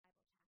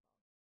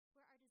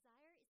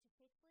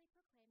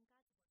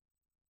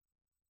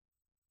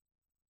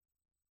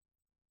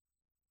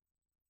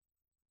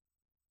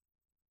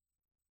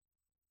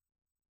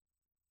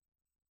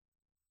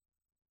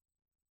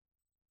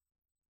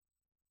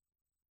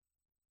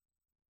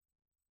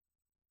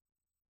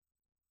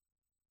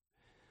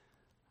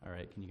All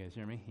right, can you guys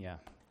hear me? Yeah.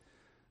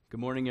 Good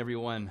morning,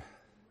 everyone.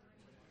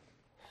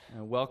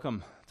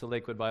 Welcome to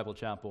Lakewood Bible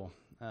Chapel.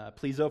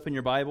 Please open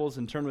your Bibles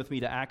and turn with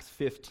me to Acts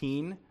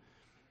 15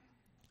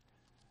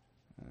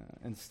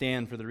 and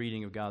stand for the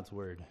reading of God's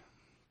Word.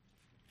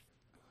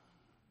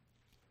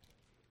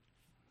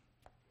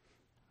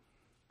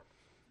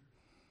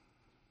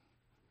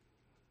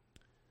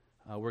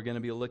 We're going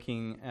to be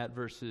looking at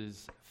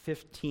verses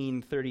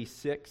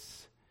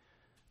 15:36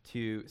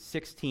 to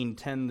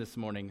 16:10 this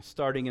morning.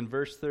 Starting in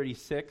verse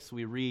 36,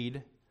 we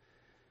read,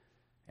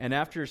 "And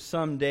after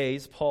some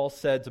days, Paul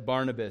said to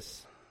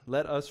Barnabas,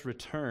 'Let us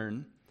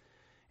return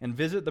and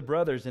visit the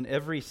brothers in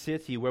every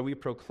city where we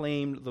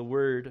proclaimed the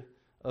word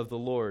of the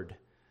Lord,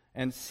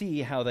 and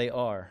see how they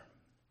are.'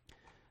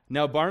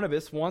 Now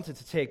Barnabas wanted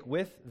to take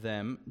with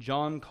them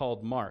John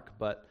called Mark,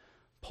 but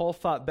Paul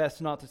thought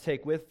best not to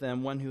take with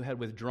them one who had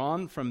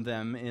withdrawn from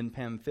them in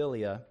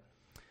Pamphylia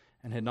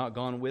and had not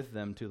gone with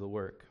them to the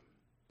work.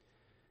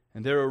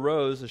 And there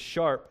arose a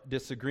sharp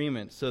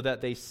disagreement, so that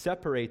they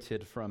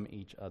separated from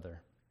each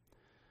other.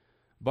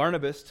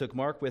 Barnabas took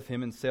Mark with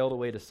him and sailed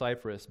away to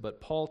Cyprus, but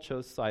Paul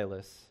chose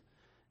Silas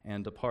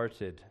and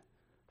departed,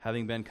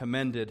 having been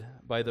commended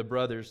by the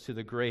brothers to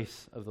the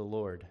grace of the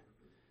Lord.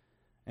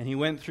 And he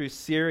went through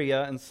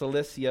Syria and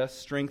Cilicia,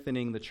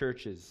 strengthening the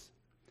churches.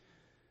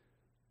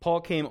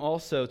 Paul came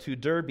also to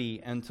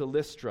Derbe and to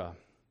Lystra.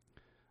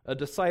 A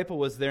disciple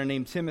was there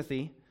named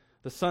Timothy,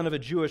 the son of a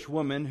Jewish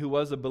woman who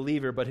was a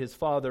believer, but his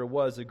father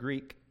was a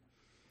Greek.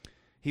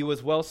 He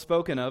was well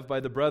spoken of by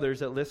the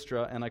brothers at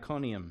Lystra and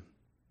Iconium.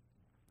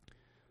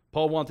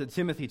 Paul wanted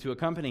Timothy to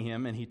accompany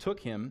him, and he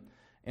took him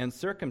and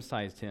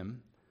circumcised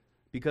him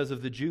because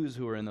of the Jews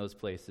who were in those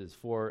places,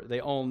 for they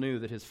all knew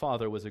that his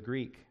father was a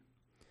Greek.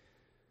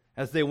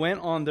 As they went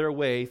on their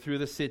way through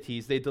the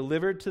cities, they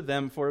delivered to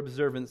them for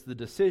observance the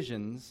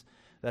decisions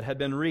that had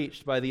been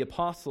reached by the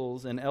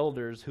apostles and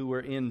elders who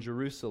were in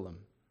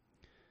Jerusalem.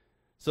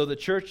 So the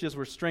churches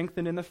were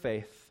strengthened in the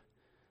faith,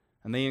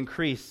 and they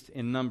increased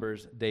in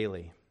numbers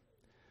daily.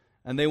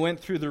 And they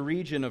went through the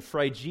region of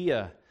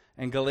Phrygia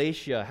and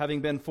Galatia, having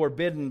been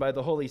forbidden by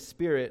the Holy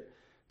Spirit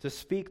to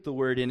speak the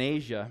word in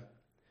Asia.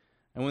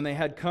 And when they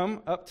had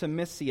come up to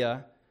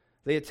Mysia,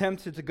 they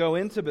attempted to go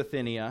into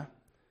Bithynia,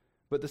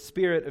 but the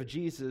Spirit of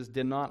Jesus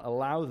did not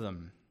allow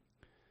them.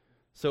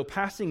 So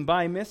passing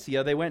by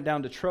Mysia, they went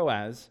down to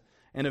Troas,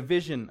 and a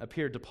vision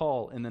appeared to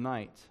Paul in the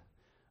night.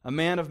 A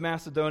man of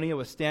Macedonia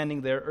was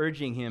standing there,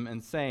 urging him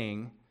and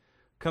saying,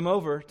 'Come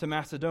over to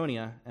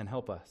Macedonia and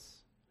help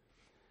us.'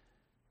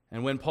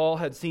 And when Paul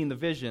had seen the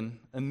vision,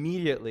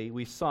 immediately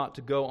we sought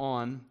to go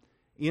on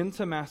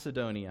into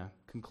Macedonia,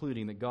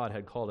 concluding that God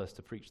had called us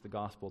to preach the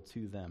gospel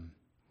to them."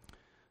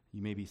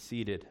 You may be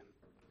seated.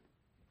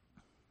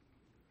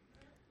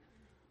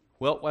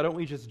 Well, why don't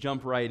we just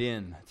jump right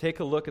in? Take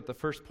a look at the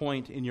first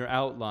point in your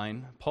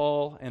outline,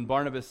 Paul and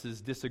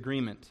Barnabas'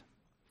 disagreement.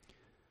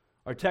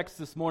 Our text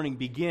this morning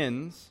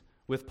begins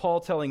with Paul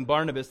telling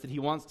Barnabas that he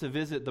wants to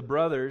visit the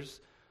brothers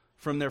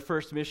from their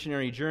first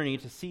missionary journey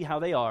to see how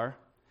they are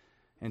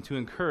and to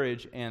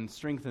encourage and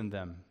strengthen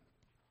them.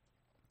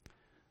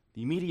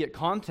 The immediate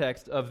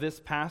context of this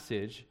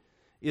passage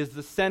is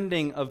the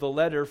sending of the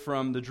letter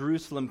from the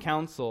Jerusalem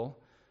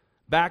council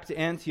back to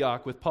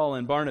Antioch with Paul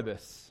and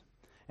Barnabas.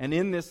 And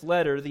in this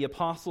letter, the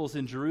apostles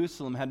in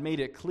Jerusalem had made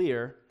it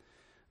clear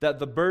that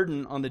the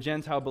burden on the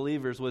Gentile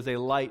believers was a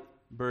light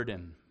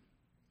burden.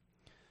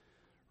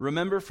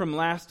 Remember from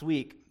last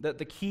week that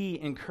the key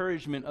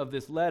encouragement of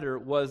this letter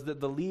was that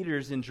the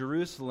leaders in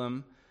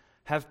Jerusalem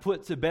have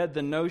put to bed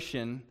the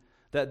notion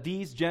that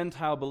these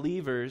Gentile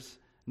believers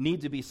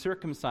need to be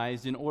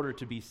circumcised in order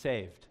to be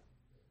saved.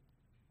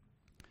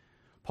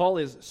 Paul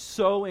is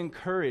so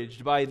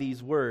encouraged by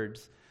these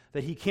words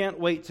that he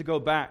can't wait to go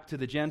back to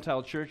the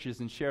Gentile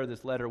churches and share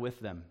this letter with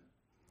them.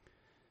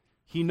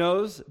 He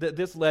knows that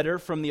this letter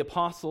from the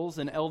apostles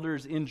and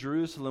elders in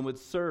Jerusalem would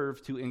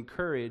serve to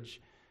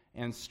encourage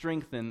and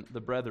strengthen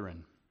the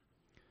brethren.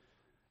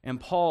 And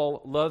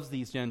Paul loves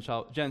these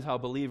Gentile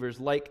believers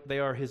like they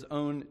are his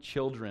own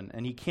children,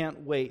 and he can't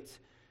wait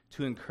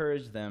to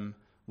encourage them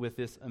with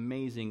this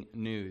amazing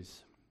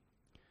news.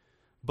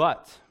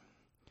 But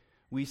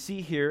we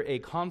see here a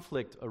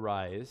conflict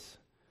arise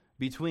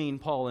between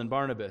Paul and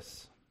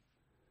Barnabas.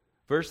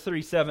 Verse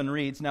 37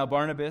 reads, "Now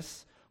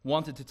Barnabas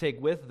wanted to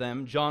take with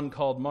them John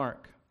called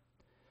Mark,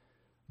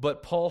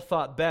 but Paul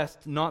thought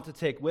best not to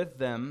take with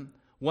them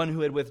one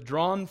who had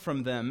withdrawn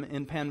from them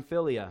in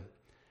Pamphylia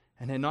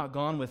and had not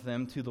gone with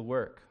them to the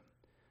work.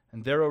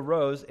 And there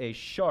arose a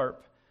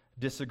sharp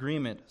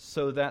disagreement,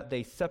 so that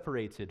they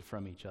separated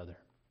from each other."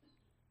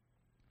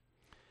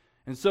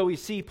 And so we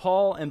see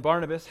Paul and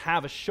Barnabas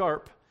have a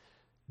sharp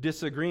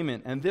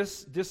disagreement. And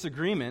this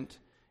disagreement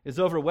is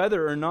over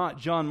whether or not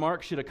John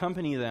Mark should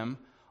accompany them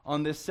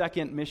on this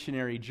second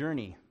missionary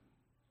journey.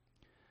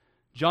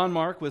 John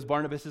Mark was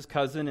Barnabas'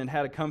 cousin and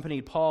had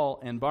accompanied Paul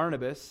and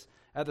Barnabas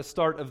at the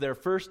start of their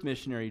first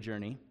missionary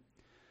journey.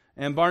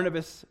 And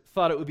Barnabas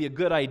thought it would be a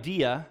good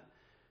idea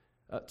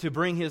to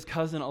bring his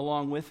cousin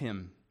along with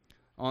him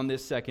on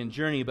this second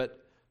journey.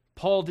 But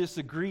Paul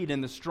disagreed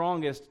in the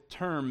strongest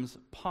terms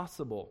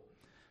possible,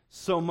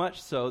 so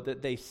much so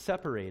that they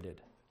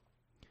separated.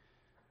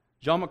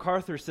 John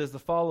MacArthur says the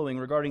following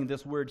regarding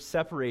this word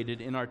separated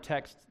in our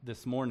text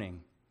this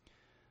morning.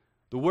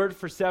 The word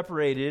for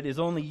separated is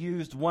only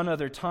used one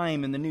other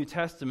time in the New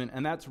Testament,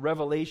 and that's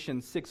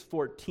Revelation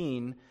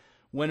 6:14,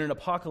 when an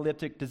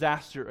apocalyptic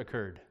disaster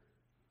occurred.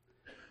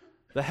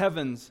 The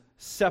heavens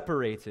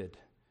separated.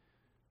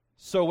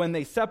 So when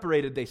they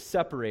separated, they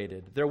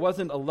separated. There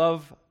wasn't a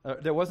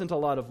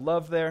lot of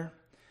love there.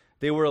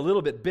 They were a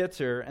little bit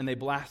bitter, and they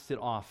blasted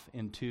off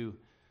in two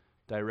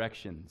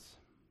directions.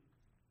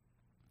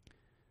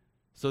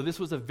 So this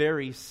was a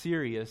very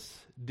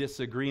serious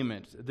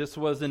disagreement. This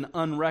was an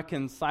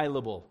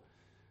unreconcilable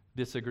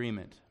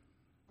disagreement.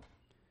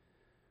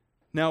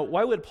 Now,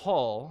 why would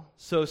Paul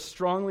so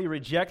strongly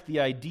reject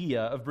the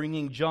idea of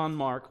bringing John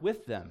Mark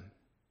with them?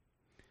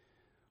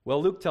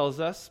 Well, Luke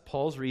tells us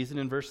Paul's reason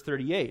in verse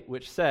 38,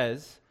 which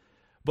says,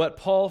 "But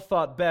Paul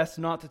thought best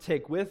not to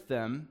take with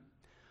them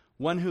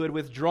one who had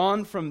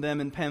withdrawn from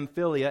them in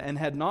Pamphylia and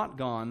had not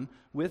gone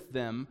with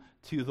them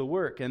to the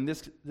work." And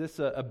this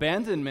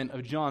abandonment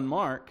of John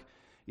Mark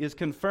is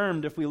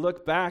confirmed if we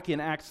look back in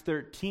Acts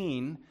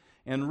 13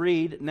 and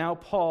read, "Now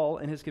Paul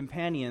and his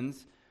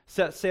companions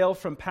set sail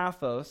from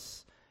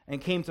Paphos and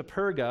came to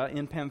Perga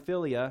in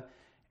Pamphylia,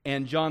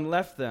 and John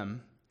left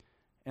them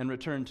and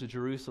returned to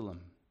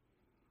Jerusalem."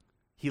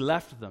 He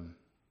left them.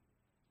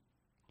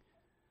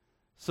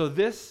 So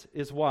this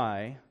is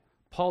why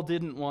Paul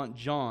didn't want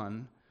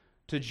John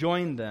to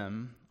join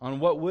them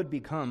on what would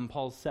become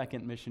Paul's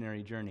second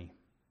missionary journey.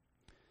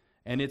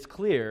 And it's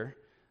clear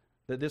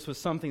that this was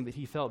something that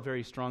he felt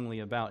very strongly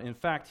about. In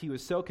fact, he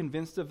was so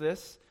convinced of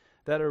this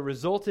that it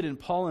resulted in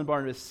Paul and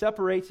Barnabas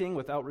separating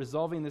without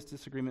resolving this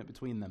disagreement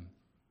between them.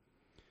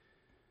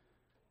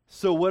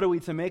 So what are we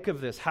to make of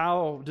this?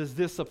 How does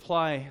this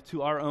apply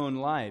to our own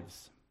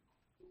lives?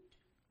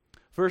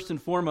 First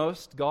and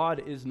foremost, God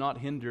is not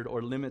hindered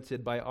or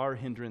limited by our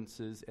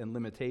hindrances and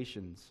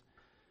limitations.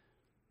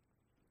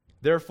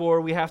 Therefore,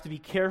 we have to be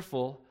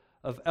careful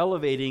of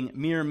elevating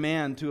mere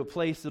man to a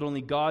place that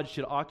only God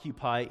should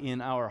occupy in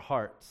our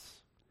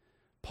hearts.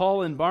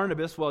 Paul and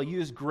Barnabas, while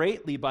used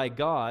greatly by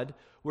God,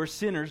 were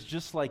sinners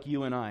just like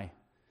you and I.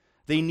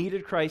 They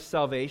needed Christ's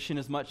salvation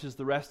as much as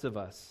the rest of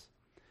us.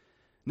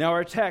 Now,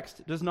 our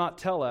text does not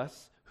tell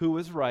us who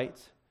was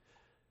right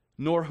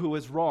nor who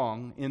was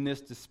wrong in this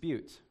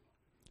dispute.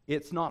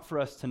 It's not for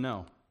us to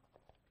know.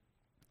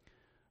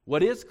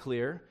 What is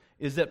clear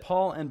is that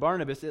Paul and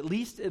Barnabas, at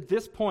least at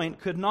this point,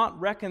 could not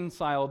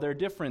reconcile their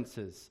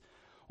differences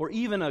or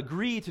even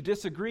agree to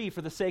disagree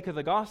for the sake of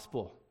the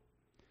gospel.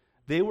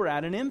 They were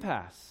at an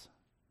impasse.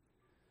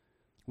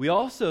 We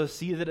also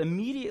see that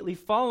immediately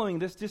following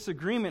this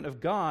disagreement,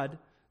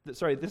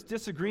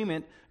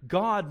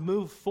 God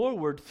moved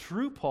forward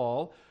through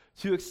Paul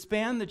to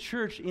expand the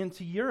church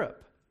into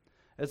Europe,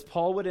 as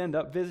Paul would end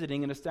up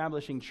visiting and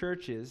establishing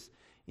churches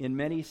in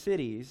many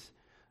cities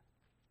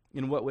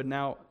in what we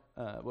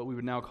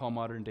would now call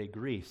modern-day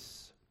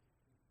Greece.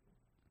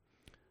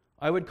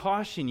 I would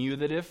caution you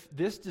that if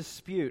this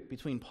dispute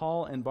between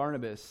Paul and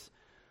Barnabas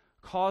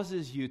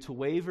causes you to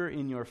waver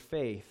in your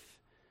faith,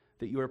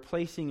 that you are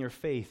placing your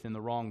faith in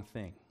the wrong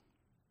thing.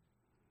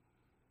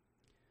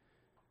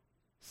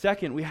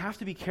 Second, we have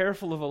to be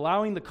careful of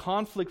allowing the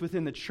conflict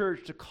within the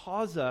church to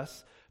cause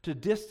us to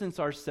distance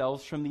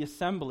ourselves from the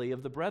assembly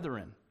of the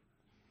brethren.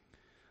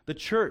 The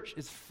church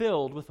is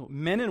filled with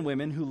men and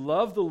women who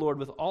love the Lord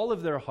with all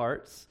of their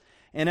hearts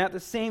and at the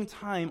same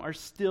time are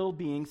still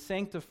being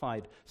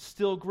sanctified,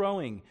 still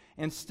growing,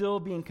 and still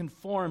being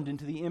conformed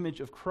into the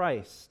image of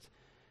Christ.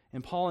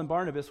 And Paul and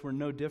Barnabas were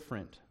no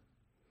different.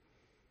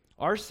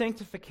 Our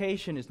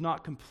sanctification is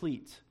not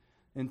complete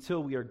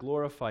until we are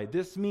glorified.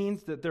 This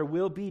means that there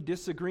will be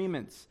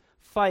disagreements,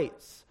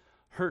 fights,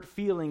 hurt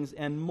feelings,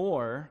 and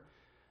more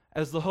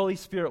as the Holy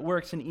Spirit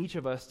works in each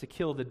of us to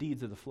kill the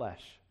deeds of the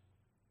flesh.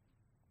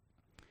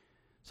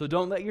 So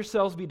don't let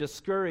yourselves be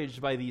discouraged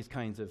by these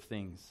kinds of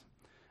things,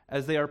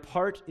 as they are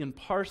part and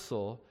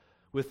parcel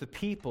with the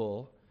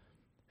people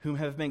who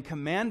have been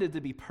commanded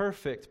to be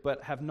perfect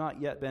but have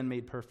not yet been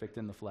made perfect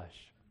in the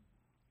flesh.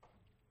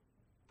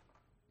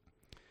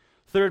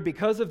 Third,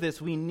 because of this,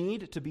 we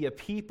need to be a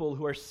people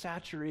who are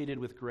saturated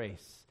with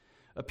grace,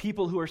 a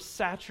people who are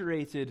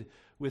saturated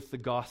with the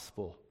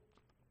gospel.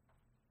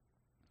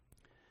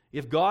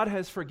 If God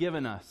has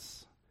forgiven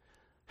us,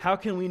 how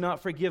can we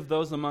not forgive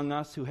those among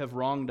us who have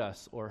wronged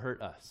us or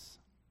hurt us?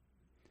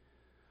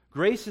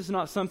 Grace is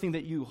not something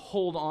that you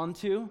hold on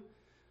to,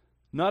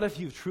 not if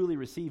you've truly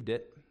received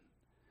it.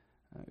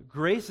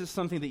 Grace is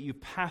something that you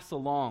pass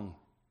along.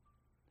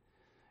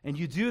 And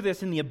you do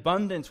this in the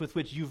abundance with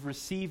which you've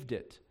received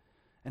it.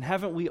 And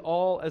haven't we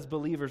all, as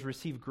believers,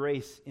 received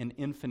grace in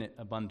infinite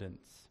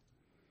abundance?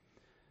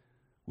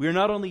 We are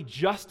not only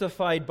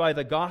justified by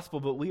the gospel,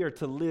 but we are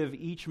to live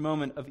each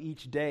moment of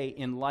each day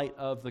in light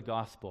of the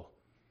gospel.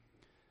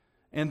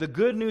 And the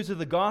good news of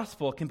the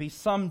gospel can be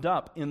summed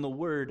up in the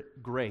word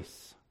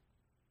grace.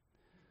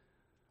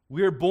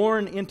 We are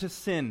born into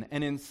sin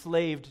and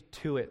enslaved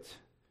to it.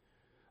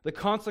 The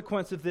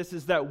consequence of this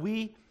is that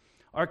we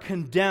are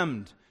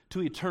condemned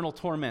to eternal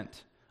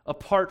torment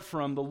apart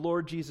from the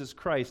Lord Jesus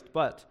Christ,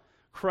 but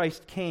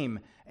Christ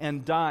came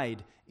and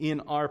died in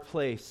our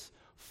place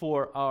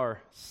for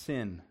our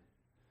sin.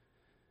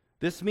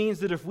 This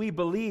means that if we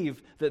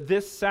believe that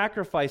this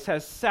sacrifice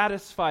has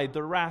satisfied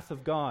the wrath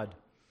of God,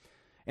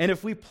 and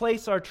if we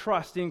place our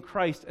trust in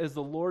Christ as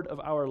the Lord of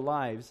our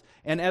lives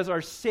and as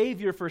our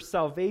Savior for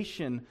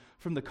salvation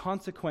from the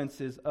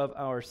consequences of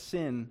our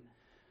sin,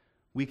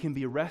 we can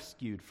be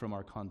rescued from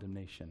our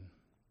condemnation.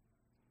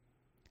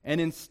 And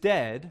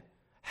instead,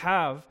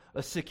 have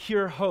a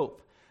secure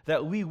hope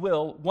that we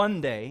will one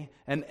day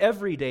and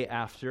every day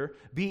after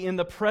be in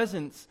the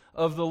presence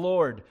of the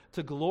Lord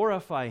to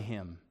glorify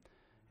Him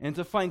and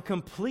to find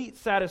complete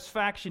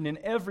satisfaction in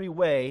every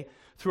way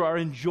through our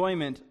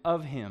enjoyment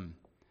of Him.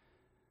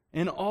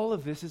 And all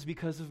of this is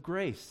because of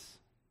grace.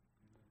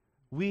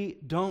 We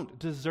don't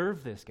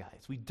deserve this,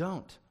 guys. We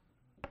don't.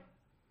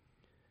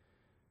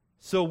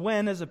 So we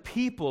then as a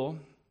people,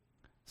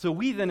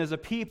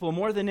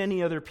 more than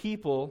any other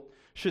people,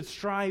 should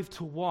strive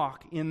to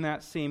walk in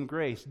that same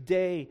grace,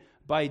 day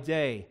by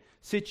day,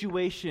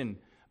 situation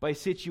by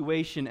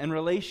situation, and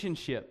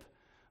relationship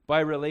by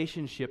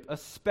relationship,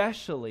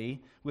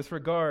 especially with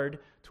regard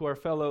to our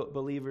fellow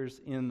believers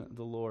in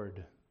the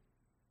Lord.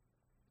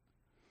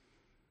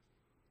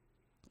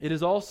 It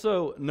is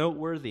also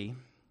noteworthy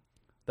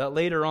that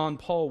later on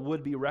Paul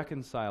would be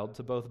reconciled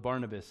to both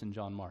Barnabas and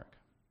John Mark.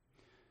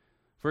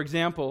 For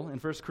example, in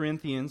 1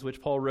 Corinthians,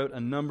 which Paul wrote a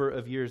number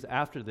of years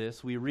after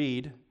this, we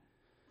read,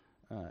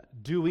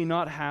 "Do we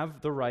not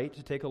have the right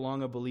to take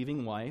along a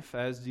believing wife,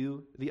 as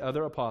do the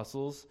other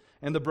apostles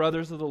and the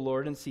brothers of the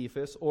Lord and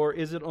Cephas? Or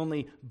is it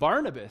only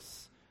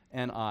Barnabas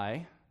and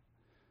I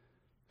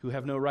who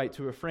have no right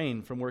to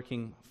refrain from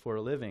working for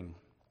a living?"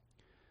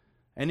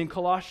 And in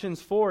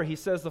Colossians 4, he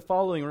says the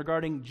following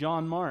regarding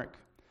John Mark.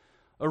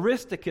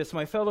 "Aristarchus,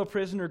 my fellow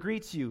prisoner,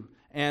 greets you,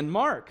 and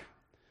Mark,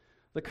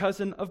 the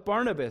cousin of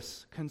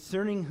Barnabas,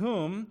 concerning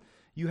whom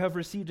you have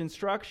received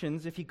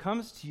instructions. If he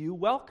comes to you,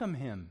 welcome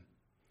him.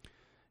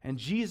 And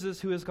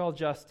Jesus, who is called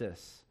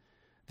Justus.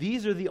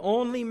 These are the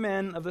only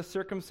men of the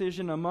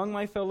circumcision among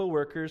my fellow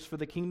workers for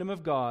the kingdom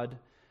of God,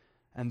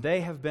 and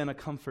they have been a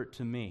comfort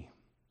to me."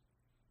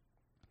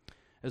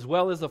 As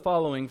well as the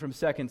following from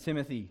 2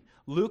 Timothy,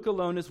 "Luke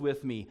alone is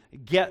with me.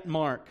 Get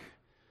Mark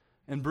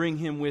and bring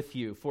him with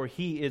you, for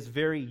he is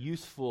very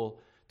useful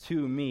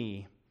to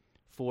me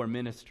for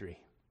ministry."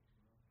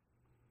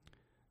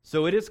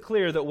 So it is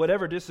clear that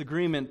whatever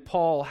disagreement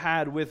Paul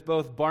had with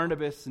both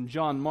Barnabas and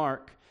John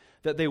Mark,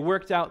 that they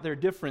worked out their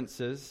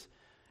differences,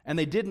 and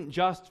they didn't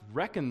just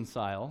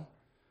reconcile,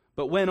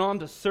 but went on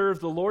to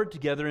serve the Lord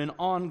together in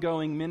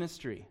ongoing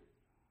ministry.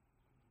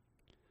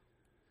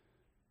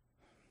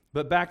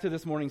 But back to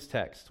this morning's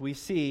text, we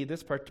see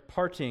this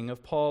parting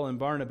of Paul and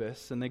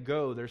Barnabas, and they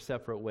go their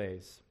separate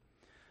ways.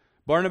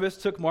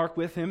 Barnabas took Mark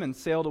with him and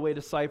sailed away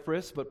to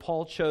Cyprus, but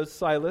Paul chose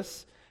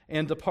Silas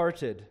and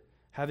departed,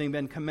 having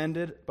been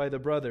commended by the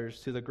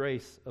brothers to the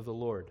grace of the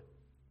Lord.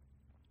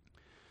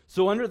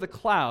 So under the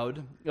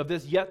cloud of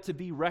this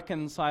yet-to-be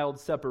reconciled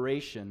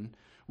separation,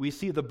 we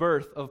see the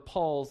birth of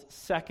Paul's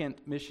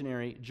second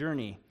missionary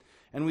journey.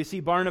 And we see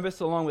Barnabas,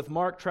 along with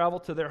Mark,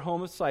 travel to their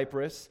home of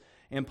Cyprus,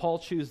 and Paul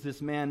chose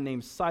this man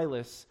named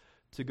Silas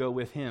to go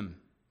with him.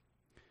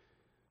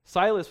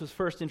 Silas was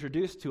first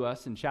introduced to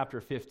us in chapter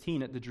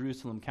 15 at the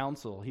Jerusalem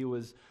Council. He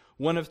was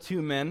one of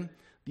two men,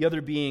 the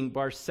other being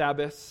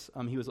Barsabbas.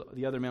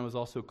 The other man was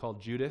also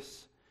called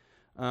Judas.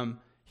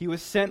 He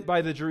was sent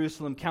by the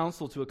Jerusalem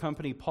Council to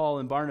accompany Paul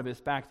and Barnabas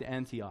back to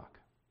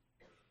Antioch.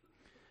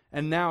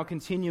 And now,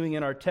 continuing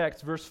in our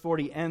text, verse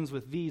 40 ends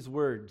with these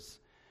words,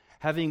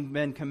 "Having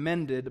been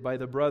commended by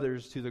the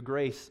brothers to the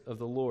grace of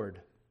the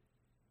Lord."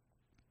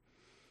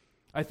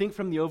 I think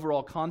from the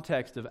overall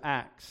context of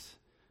Acts,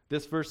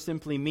 this verse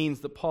simply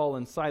means that Paul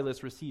and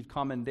Silas received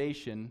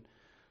commendation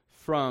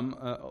from,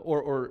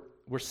 or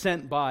were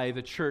sent by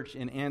the church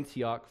in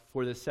Antioch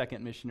for this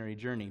second missionary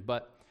journey.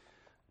 But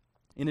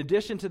in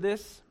addition to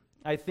this,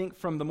 I think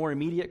from the more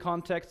immediate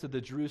context of the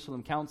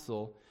Jerusalem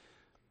Council,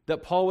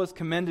 that Paul was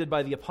commended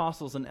by the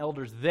apostles and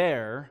elders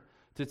there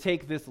to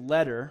take this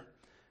letter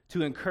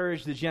to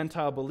encourage the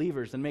Gentile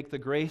believers and make the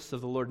grace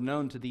of the Lord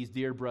known to these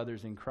dear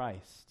brothers in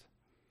Christ.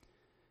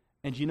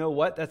 And you know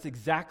what? That's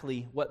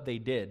exactly what they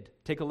did.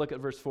 Take a look at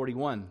verse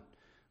 41,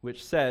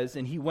 which says,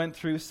 "And he went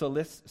through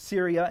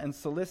Syria and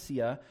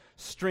Cilicia,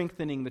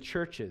 strengthening the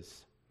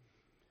churches."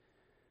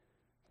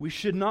 We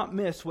should not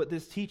miss what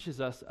this teaches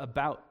us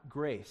about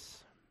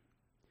grace.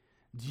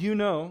 Do you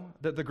know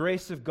that the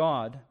grace of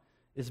God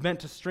is meant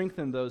to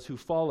strengthen those who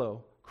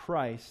follow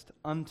Christ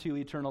unto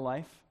eternal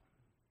life?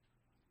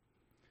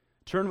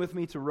 Turn with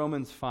me to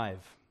Romans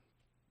 5.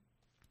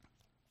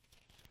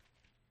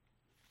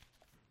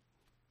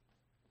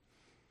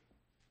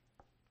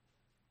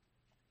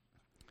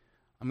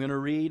 I'm going to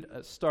read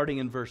starting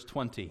in verse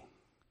 20,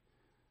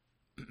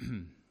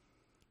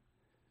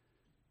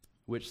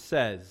 which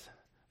says,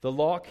 "The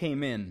law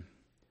came in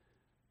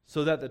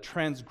so that the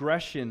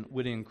transgression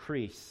would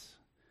increase.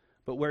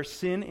 But where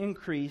sin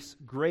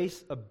increased,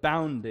 grace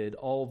abounded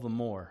all the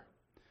more.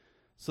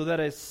 So that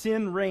as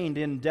sin reigned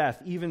in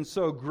death, even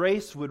so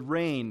grace would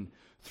reign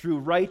through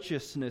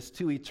righteousness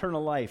to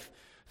eternal life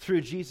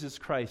through Jesus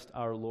Christ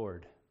our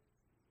Lord.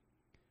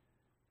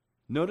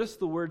 Notice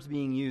the words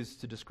being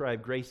used to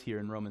describe grace here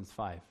in Romans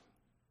 5.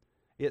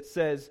 It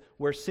says,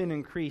 where sin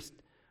increased,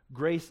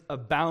 grace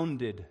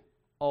abounded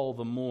all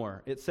the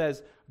more. It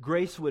says,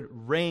 grace would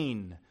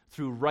reign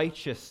through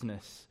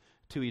righteousness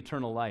to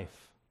eternal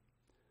life.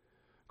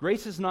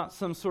 Grace is not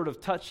some sort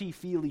of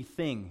touchy-feely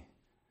thing.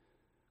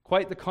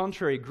 Quite the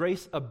contrary,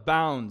 grace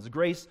abounds.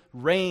 Grace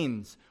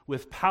reigns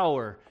with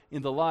power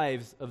in the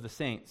lives of the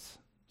saints.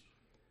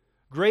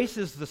 Grace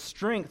is the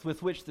strength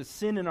with which the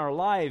sin in our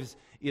lives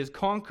is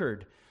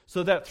conquered,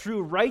 so that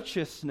through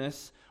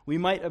righteousness we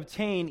might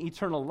obtain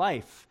eternal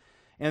life.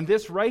 And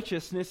this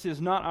righteousness is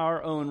not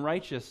our own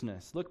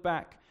righteousness. Look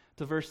back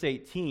to verse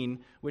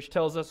 18, which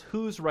tells us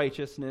whose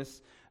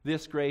righteousness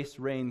this grace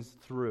reigns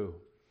through.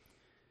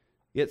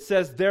 It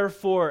says,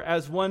 therefore,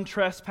 as one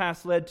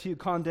trespass led to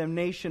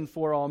condemnation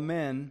for all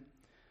men,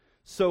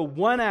 so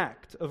one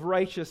act of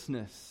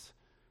righteousness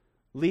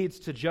leads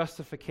to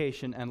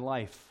justification and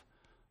life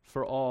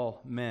for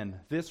all men.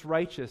 This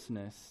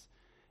righteousness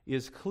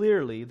is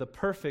clearly the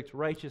perfect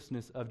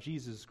righteousness of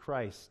Jesus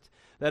Christ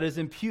that is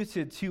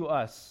imputed to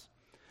us,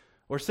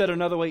 or said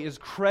another way, is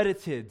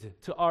credited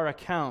to our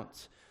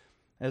account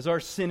as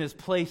our sin is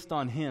placed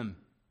on him.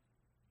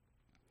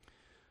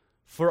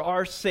 For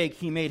our sake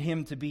he made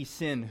him to be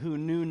sin who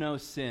knew no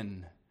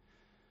sin,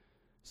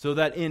 so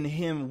that in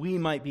him we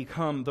might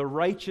become the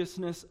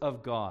righteousness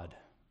of God.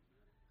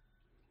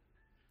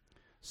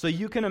 So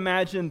you can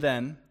imagine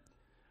then,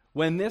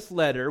 when this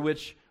letter,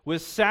 which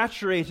was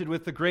saturated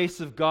with the grace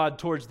of God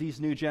towards these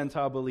new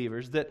Gentile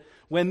believers, that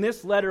when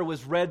this letter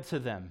was read to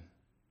them,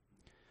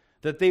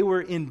 that they were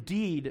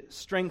indeed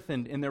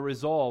strengthened in their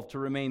resolve to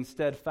remain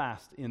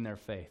steadfast in their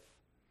faith.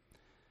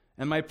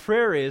 And my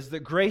prayer is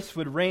that grace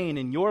would reign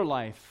in your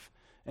life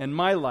and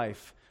my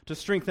life to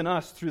strengthen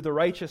us through the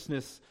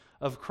righteousness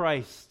of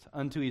Christ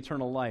unto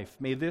eternal life.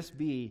 May this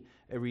be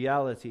a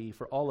reality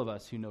for all of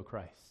us who know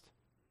Christ.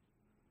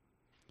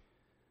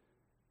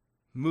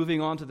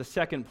 Moving on to the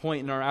second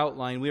point in our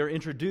outline, we are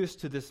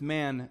introduced to this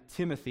man,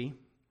 Timothy,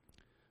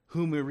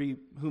 whom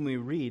we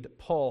read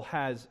Paul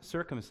has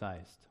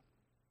circumcised.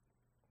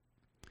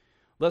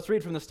 Let's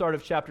read from the start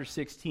of chapter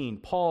 16.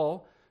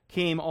 Paul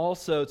came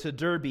also to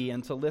Derbe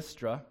and to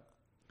Lystra.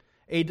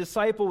 A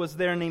disciple was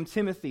there named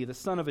Timothy, the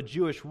son of a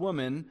Jewish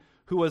woman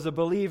who was a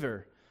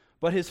believer,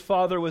 but his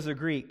father was a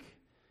Greek.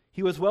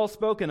 He was well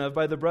spoken of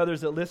by the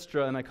brothers at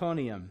Lystra and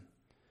Iconium.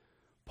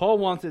 Paul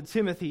wanted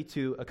Timothy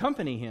to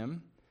accompany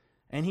him,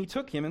 and he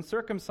took him and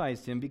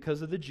circumcised him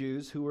because of the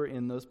Jews who were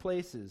in those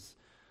places,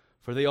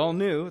 for they all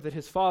knew that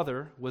his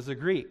father was a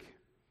Greek.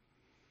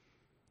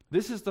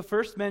 This is the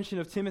first mention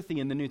of Timothy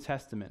in the New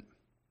Testament.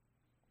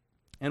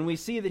 And we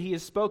see that he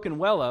is spoken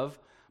well of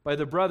by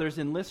the brothers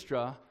in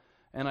Lystra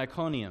and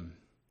Iconium.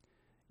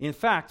 In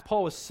fact,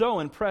 Paul was so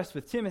impressed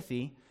with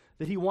Timothy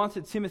that he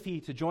wanted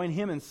Timothy to join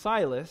him and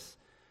Silas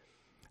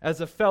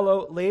as a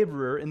fellow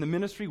laborer in the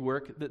ministry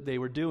work that they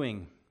were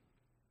doing.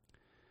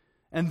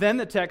 And then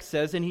the text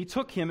says, and he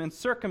took him and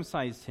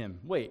circumcised him.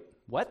 Wait,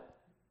 what?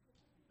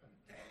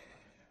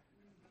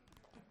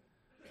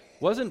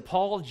 Wasn't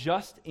Paul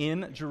just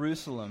in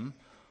Jerusalem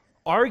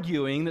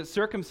arguing that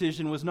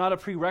circumcision was not a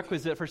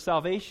prerequisite for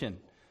salvation?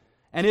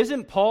 And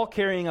isn't Paul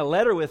carrying a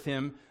letter with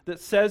him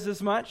that says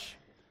as much?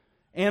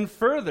 And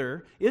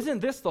further, isn't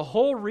this the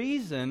whole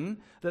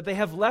reason that they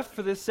have left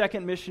for this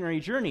second missionary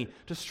journey,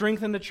 to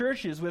strengthen the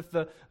churches with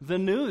the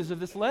news of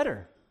this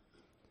letter?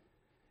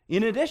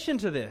 In addition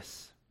to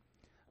this,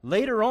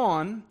 later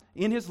on,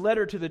 in his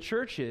letter to the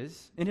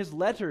churches, in his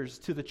letters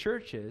to the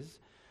churches,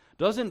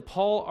 doesn't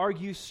Paul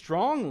argue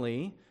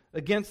strongly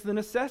against the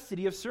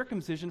necessity of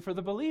circumcision for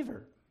the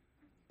believer?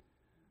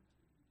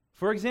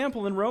 For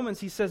example, in Romans,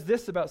 he says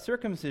this about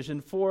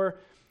circumcision, For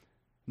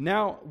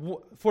no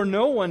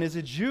one is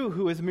a Jew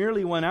who is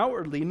merely one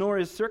outwardly, nor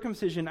is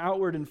circumcision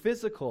outward and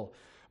physical,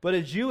 but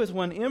a Jew is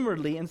one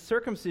inwardly, and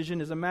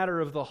circumcision is a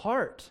matter of the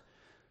heart,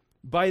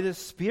 by the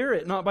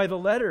Spirit, not by the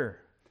letter.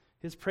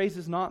 His praise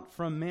is not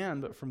from man,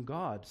 but from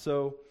God.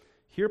 So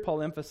here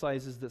Paul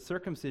emphasizes that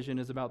circumcision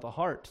is about the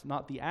heart,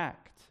 not the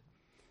act.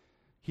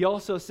 He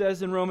also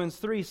says in Romans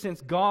 3,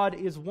 since God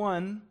is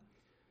one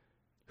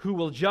who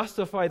will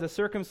justify the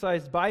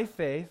circumcised by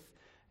faith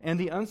and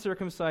the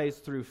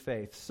uncircumcised through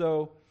faith.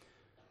 So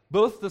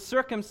both the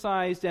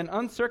circumcised and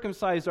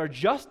uncircumcised are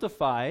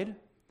justified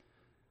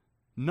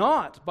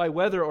not by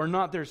whether or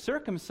not they're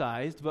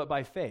circumcised, but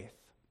by faith.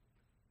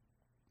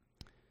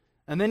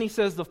 And then he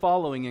says the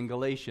following in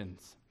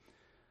Galatians,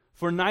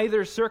 for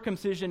neither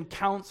circumcision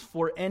counts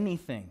for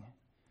anything,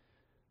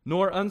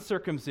 nor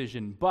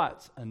uncircumcision,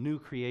 but a new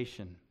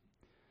creation.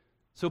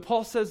 So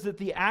Paul says that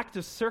the act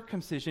of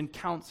circumcision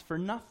counts for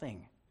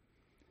nothing.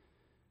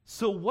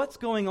 So what's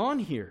going on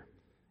here?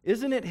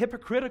 Isn't it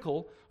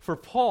hypocritical for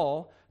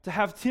Paul to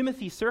have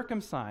Timothy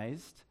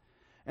circumcised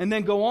and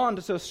then go on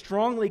to so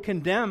strongly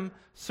condemn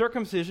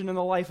circumcision in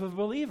the life of a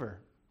believer.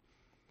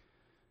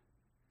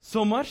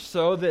 So much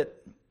so that,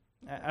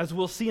 as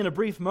we'll see in a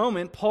brief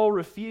moment, Paul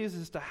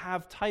refuses to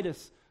have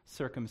Titus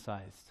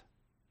circumcised.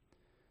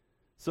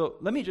 So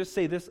let me just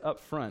say this up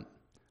front.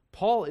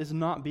 Paul is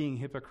not being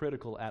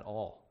hypocritical at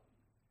all.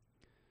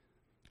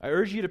 I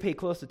urge you to pay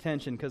close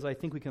attention because I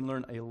think we can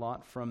learn a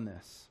lot from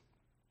this.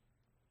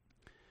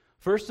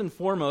 First and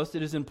foremost,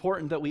 it is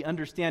important that we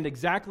understand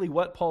exactly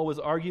what Paul was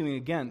arguing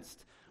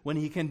against when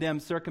he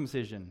condemned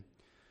circumcision.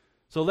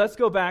 So let's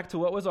go back to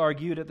what was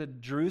argued at the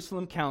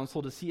Jerusalem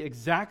Council to see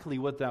exactly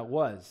what that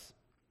was.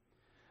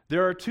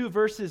 There are 2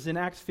 verses in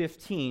Acts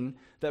 15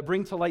 that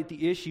bring to light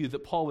the issue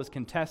that Paul was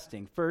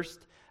contesting.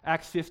 First,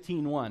 Acts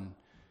 15:1,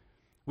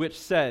 which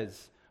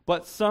says,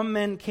 "But some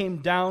men came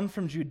down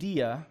from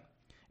Judea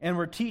and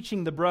were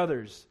teaching the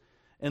brothers,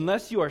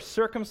 'Unless you are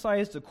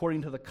circumcised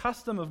according to the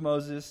custom of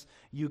Moses,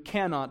 you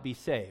cannot be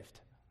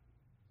saved.'"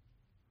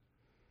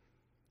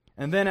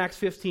 And then Acts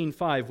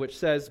 15:5, which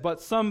says,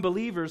 "But some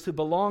believers who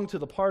belonged to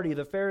the party of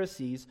the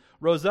Pharisees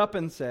rose up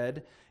and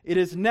said, 'It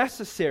is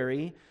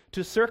necessary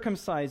to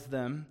circumcise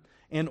them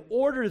and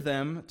order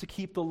them to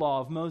keep the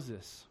law of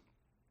Moses.'"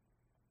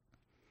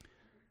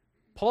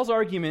 Paul's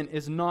argument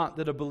is not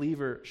that a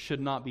believer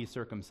should not be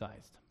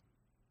circumcised.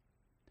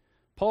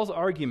 Paul's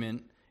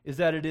argument is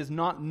that it is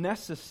not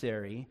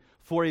necessary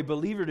for a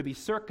believer to be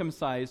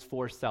circumcised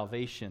for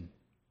salvation.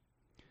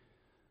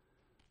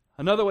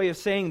 Another way of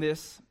saying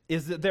this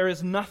is that there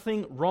is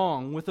nothing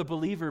wrong with a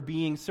believer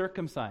being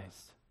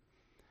circumcised,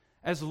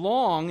 as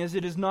long as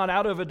it is not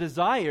out of a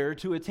desire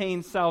to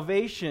attain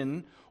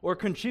salvation or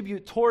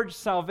contribute towards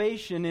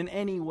salvation in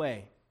any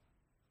way.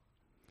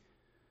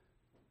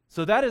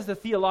 So that is the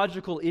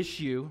theological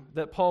issue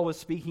that Paul was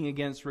speaking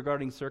against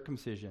regarding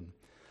circumcision.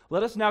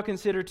 Let us now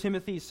consider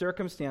Timothy's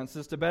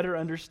circumstances to better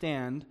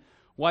understand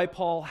why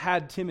Paul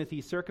had Timothy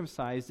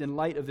circumcised in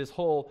light of this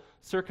whole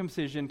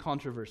circumcision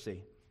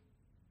controversy.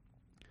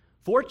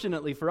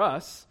 Fortunately for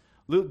us,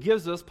 Luke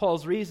gives us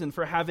Paul's reason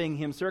for having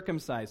him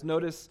circumcised.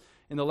 Notice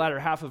in the latter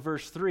half of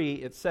verse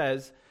 3, it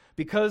says,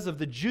 "Because of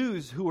the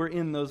Jews who were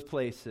in those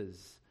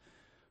places,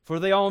 for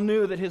they all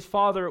knew that his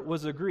father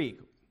was a Greek."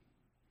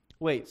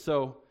 Wait,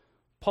 so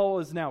Paul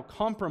is now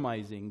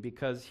compromising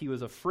because he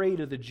was afraid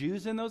of the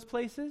Jews in those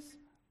places?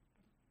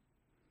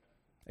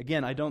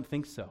 Again, I don't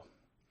think so.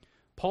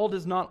 Paul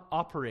does not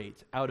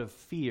operate out of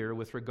fear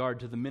with regard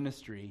to the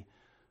ministry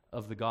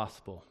of the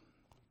gospel.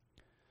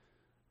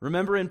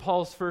 Remember in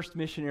Paul's first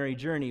missionary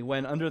journey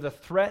when, under the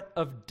threat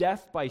of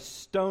death by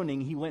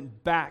stoning, he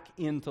went back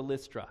into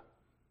Lystra,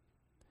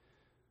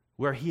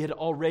 where he had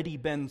already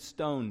been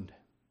stoned.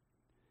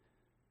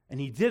 And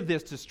he did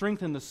this to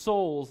strengthen the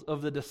souls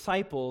of the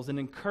disciples and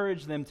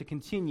encourage them to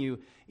continue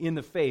in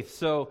the faith.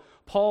 So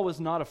Paul was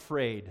not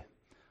afraid.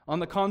 On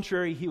the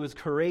contrary, he was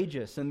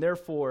courageous, and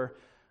therefore,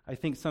 I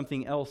think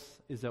something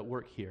else is at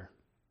work here.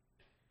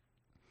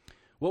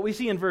 What we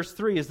see in verse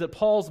 3 is that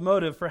Paul's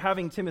motive for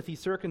having Timothy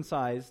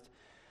circumcised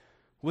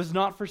was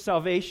not for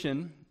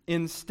salvation.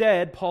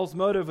 Instead, Paul's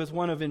motive was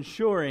one of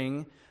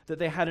ensuring that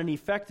they had an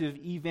effective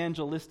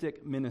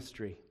evangelistic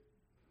ministry.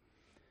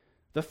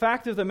 The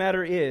fact of the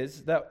matter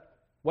is that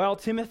while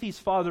Timothy's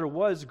father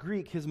was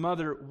Greek, his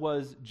mother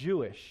was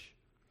Jewish.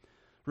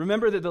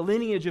 Remember that the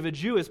lineage of a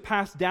Jew is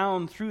passed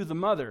down through the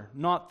mother,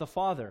 not the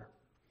father.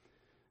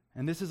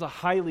 And this is a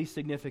highly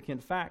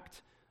significant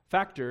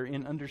factor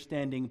in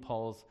understanding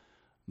Paul's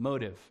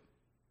motive.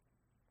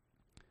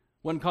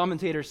 One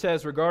commentator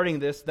says regarding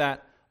this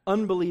that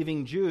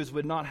unbelieving Jews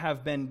would not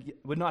have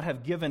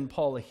given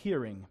Paul a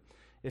hearing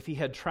if he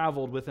had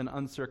traveled with an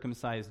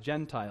uncircumcised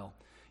Gentile,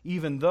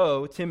 even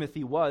though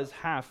Timothy was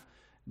half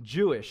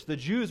Jewish. The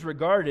Jews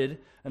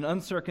regarded an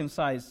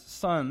uncircumcised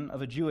son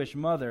of a Jewish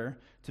mother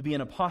to be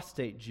an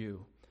apostate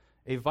Jew,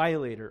 a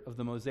violator of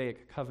the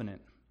Mosaic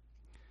covenant.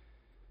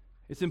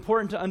 It's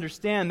important to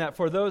understand that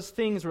for those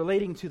things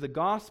relating to the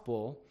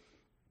gospel,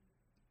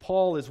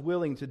 Paul is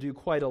willing to do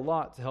quite a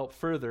lot to help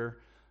further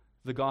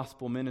the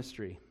gospel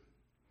ministry.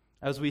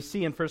 As we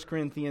see in 1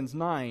 Corinthians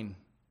 9,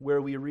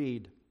 where we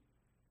read,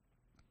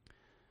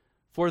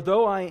 "For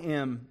though I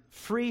am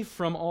free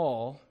from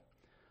all,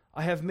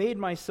 I have made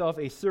myself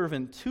a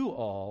servant to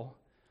all,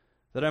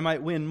 that I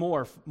might win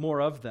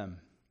more of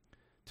them.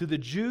 To the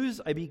Jews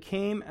I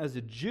became as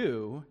a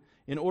Jew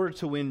in order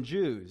to win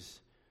Jews.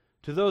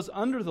 To those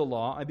under the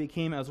law I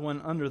became as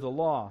one under the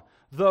law,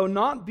 though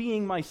not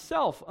being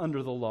myself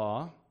under the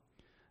law,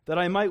 that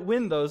I might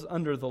win those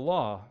under the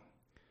law.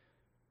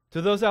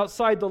 To those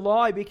outside the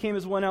law I became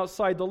as one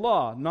outside the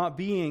law, not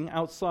being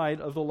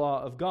outside of the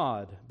law of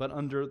God, but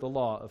under the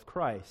law of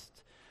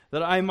Christ,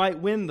 that I might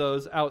win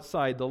those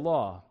outside the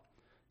law.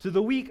 To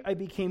the weak I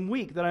became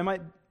weak, that I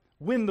might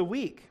win the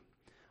weak.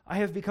 I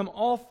have become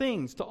all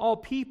things to all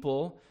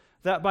people,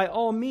 that by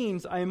all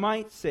means I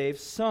might save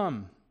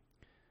some.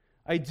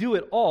 I do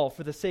it all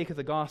for the sake of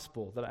the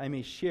gospel, that I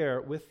may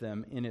share with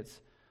them in its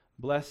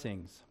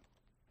blessings."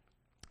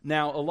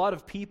 Now, a lot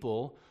of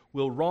people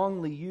will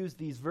wrongly use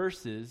these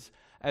verses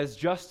as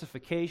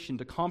justification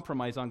to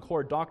compromise on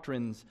core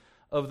doctrines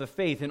of the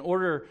faith in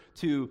order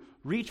to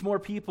reach more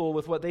people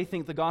with what they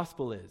think the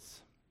gospel is.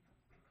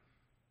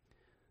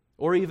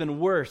 Or even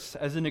worse,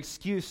 as an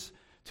excuse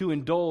to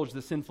indulge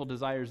the sinful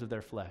desires of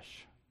their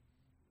flesh.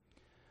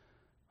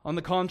 On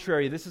the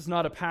contrary, this is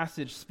not a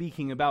passage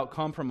speaking about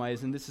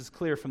compromise, and this is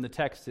clear from the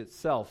text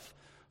itself.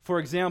 For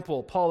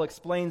example, Paul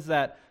explains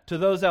that to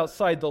those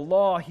outside the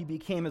law, he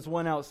became as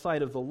one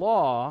outside of the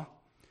law,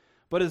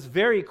 but is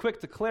very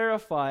quick to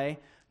clarify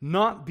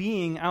not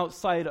being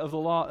outside of the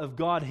law of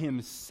God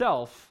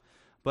himself,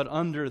 but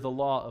under the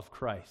law of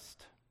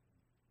Christ.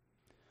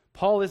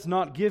 Paul is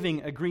not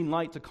giving a green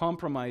light to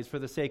compromise for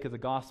the sake of the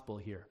gospel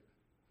here.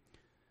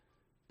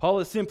 Paul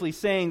is simply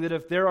saying that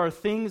if there are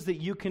things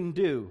that you can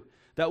do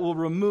that will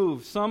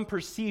remove some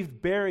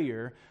perceived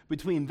barrier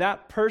between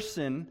that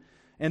person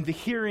and the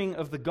hearing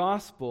of the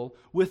gospel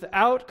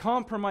without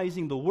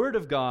compromising the word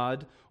of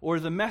God or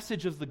the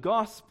message of the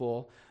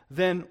gospel,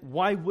 then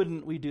why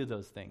wouldn't we do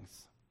those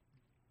things?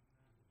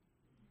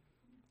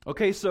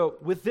 Okay, so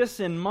with this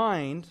in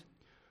mind,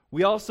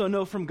 we also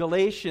know from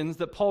Galatians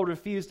that Paul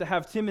refused to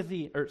have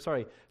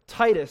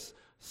Titus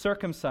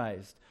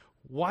circumcised.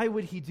 Why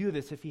would he do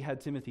this if he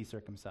had Timothy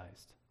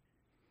circumcised?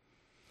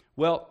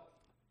 Well,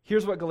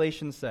 here's what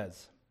Galatians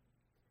says.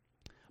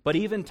 But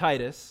even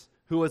Titus,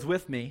 who was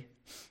with me,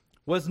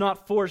 was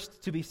not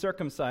forced to be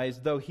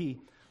circumcised, though he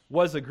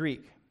was a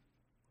Greek.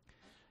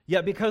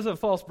 Yet because of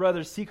false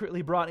brothers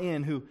secretly brought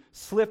in, who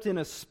slipped in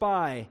to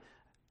spy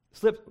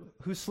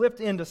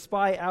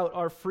out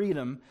our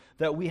freedom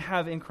that we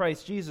have in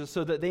Christ Jesus,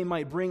 so that they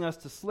might bring us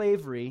to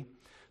slavery,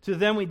 to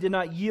them we did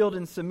not yield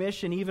in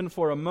submission even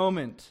for a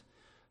moment,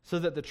 so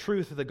that the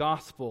truth of the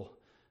gospel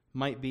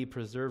might be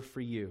preserved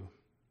for you.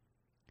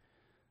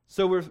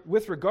 So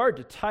with regard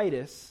to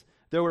Titus,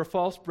 there were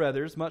false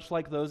brothers, much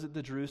like those at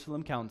the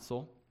Jerusalem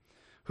Council,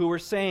 who were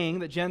saying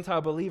that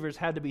Gentile believers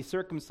had to be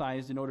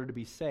circumcised in order to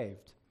be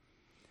saved.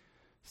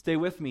 Stay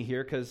with me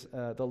here, because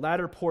the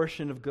latter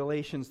portion of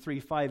Galatians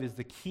 3:5 is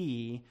the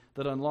key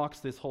that unlocks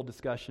this whole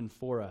discussion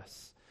for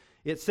us.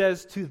 It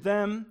says, "To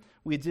them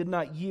we did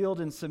not yield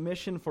in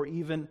submission for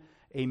even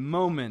a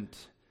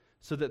moment,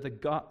 so that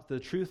the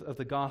truth of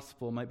the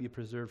gospel might be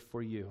preserved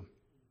for you."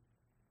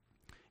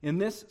 In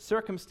this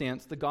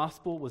circumstance, the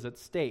gospel was at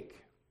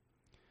stake.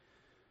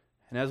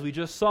 And as we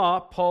just saw,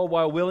 Paul,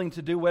 while willing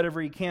to do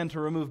whatever he can to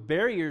remove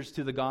barriers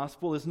to the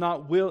gospel, is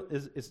not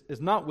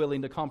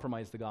willing to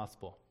compromise the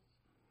gospel.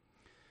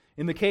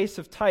 In the case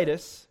of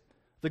Titus,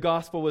 the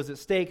gospel was at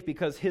stake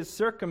because his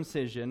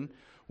circumcision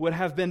would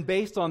have been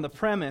based on the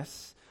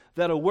premise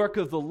that a work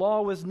of the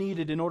law was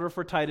needed in order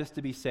for Titus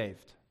to be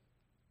saved.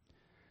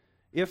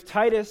 If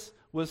Titus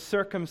was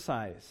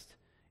circumcised,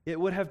 it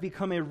would have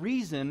become a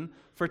reason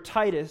for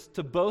Titus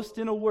to boast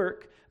in a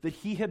work that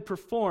he had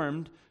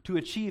performed to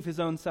achieve his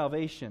own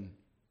salvation.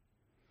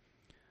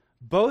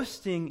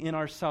 Boasting in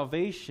our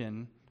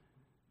salvation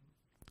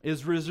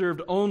is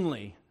reserved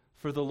only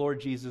for the Lord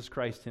Jesus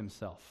Christ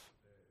himself.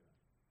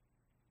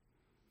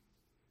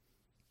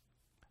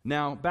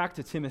 Now, back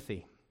to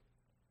Timothy.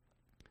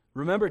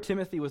 Remember,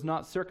 Timothy was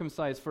not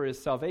circumcised for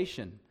his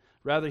salvation.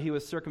 Rather, he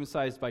was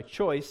circumcised by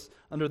choice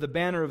under the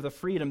banner of the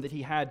freedom that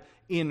he had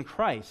in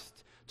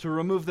Christ, to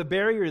remove the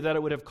barrier that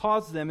it would have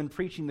caused them in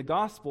preaching the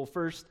gospel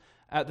first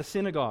at the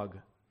synagogue.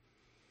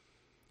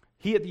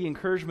 He, at the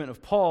encouragement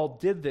of Paul,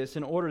 did this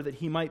in order that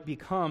he might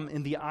become,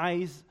 in the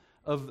eyes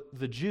of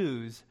the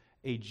Jews,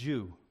 a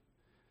Jew,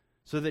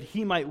 so that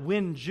he might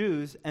win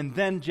Jews and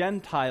then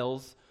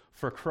Gentiles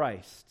for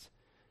Christ.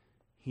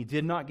 He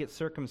did not get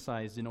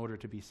circumcised in order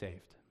to be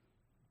saved.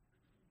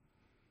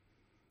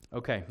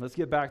 Okay, let's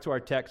get back to our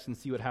text and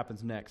see what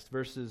happens next.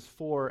 Verses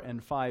 4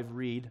 and 5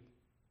 read,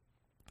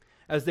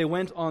 "As they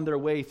went on their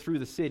way through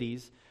the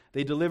cities,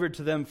 they delivered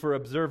to them for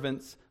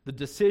observance the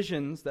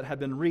decisions that had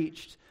been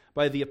reached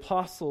by the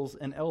apostles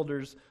and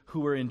elders who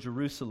were in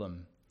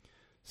Jerusalem.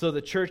 So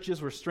the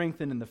churches were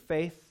strengthened in the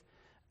faith,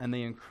 and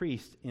they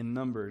increased in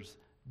numbers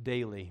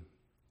daily."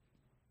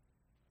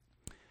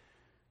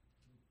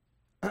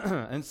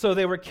 And so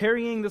they were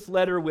carrying this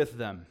letter with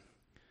them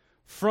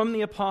from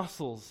the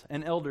apostles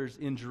and elders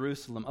in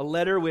Jerusalem, a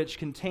letter which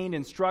contained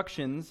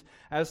instructions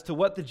as to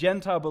what the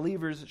Gentile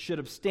believers should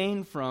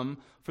abstain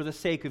from for the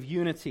sake of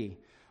unity.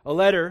 A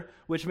letter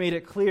which made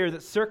it clear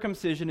that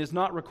circumcision is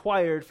not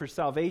required for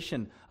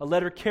salvation, a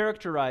letter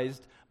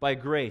characterized by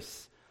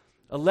grace,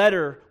 a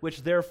letter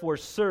which therefore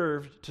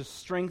served to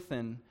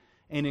strengthen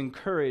and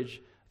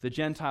encourage the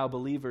Gentile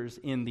believers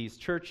in these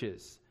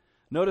churches.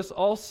 Notice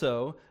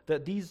also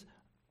that these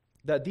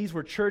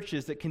were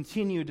churches that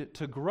continued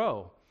to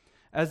grow,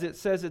 as it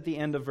says at the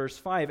end of verse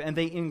 5, and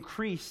they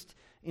increased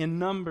in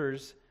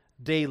numbers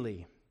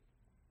daily.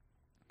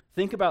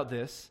 Think about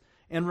this,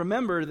 and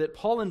remember that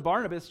Paul and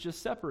Barnabas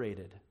just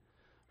separated.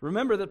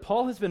 Remember that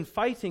Paul has been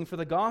fighting for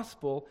the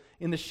gospel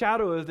in the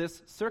shadow of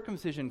this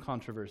circumcision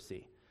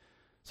controversy.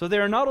 So they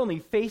are not only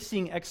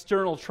facing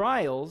external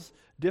trials,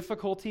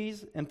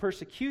 difficulties, and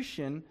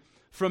persecution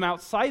from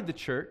outside the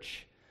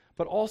church,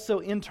 but also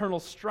internal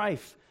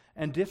strife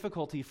and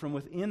difficulty from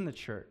within the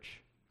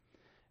church.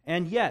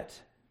 And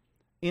yet,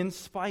 in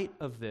spite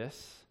of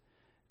this,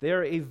 they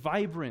are a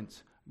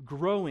vibrant,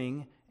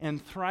 growing, and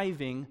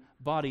thriving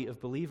body of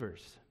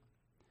believers.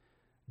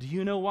 Do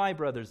you know why,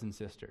 brothers and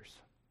sisters?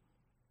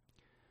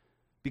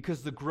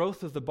 Because the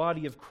growth of the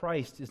body of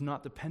Christ is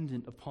not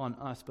dependent upon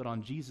us, but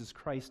on Jesus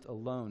Christ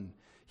alone.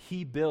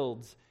 He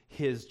builds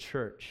His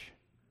church.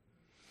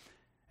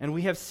 And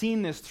we have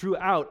seen this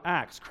throughout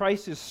Acts.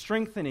 Christ is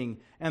strengthening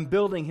and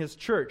building His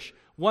church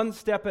one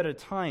step at a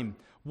time,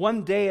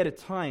 one day at a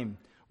time,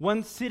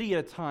 one city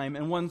at a time,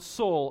 and one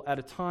soul at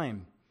a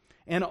time.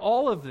 And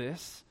all of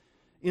this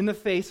in the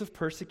face of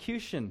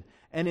persecution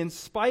and in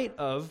spite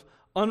of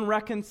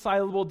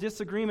unreconcilable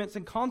disagreements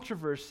and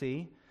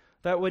controversy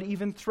that would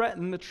even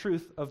threaten the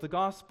truth of the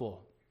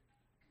gospel.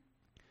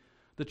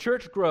 The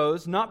church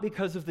grows not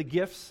because of the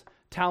gifts,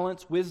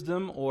 talents,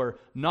 wisdom, or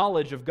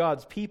knowledge of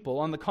God's people.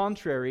 On the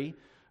contrary,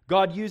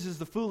 God uses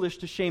the foolish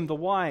to shame the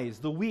wise,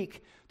 the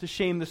weak to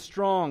shame the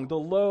strong, the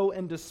low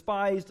and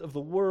despised of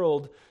the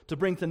world to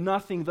bring to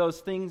nothing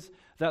those things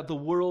that the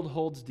world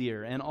holds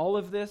dear. And all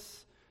of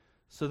this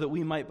so that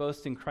we might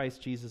boast in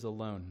Christ Jesus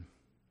alone.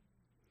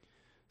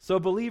 So,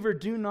 believer,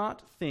 do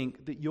not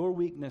think that your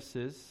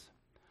weaknesses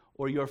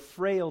or your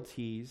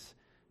frailties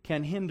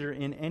can hinder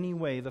in any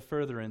way the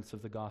furtherance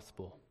of the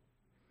gospel.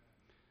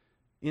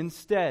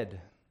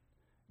 Instead,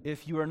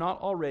 if you are not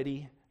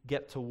already,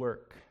 get to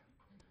work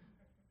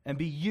and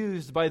be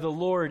used by the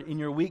Lord in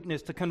your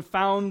weakness to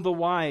confound the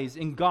wise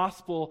in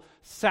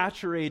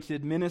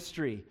gospel-saturated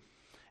ministry.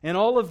 And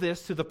all of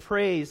this to the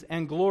praise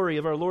and glory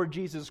of our Lord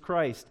Jesus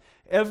Christ.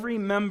 Every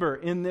member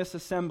in this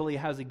assembly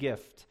has a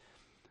gift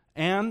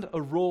and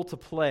a role to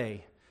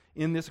play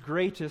in this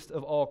greatest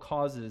of all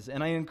causes.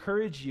 And I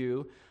encourage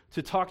you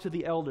to talk to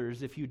the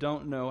elders if you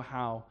don't know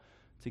how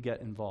to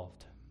get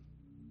involved.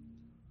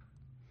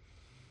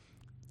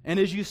 And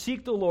as you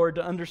seek the Lord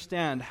to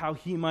understand how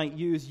He might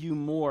use you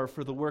more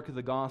for the work of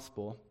the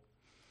gospel,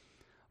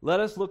 let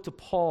us look to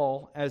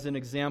Paul as an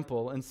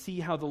example and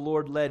see how the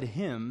Lord led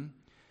him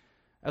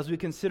as we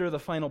consider the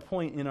final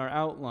point in our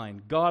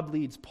outline. God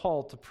leads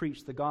Paul to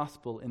preach the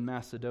gospel in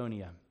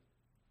Macedonia.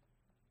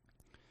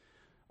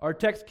 Our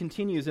text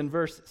continues in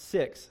verse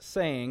 6,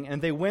 saying,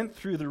 "And they went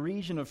through the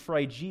region of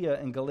Phrygia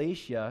and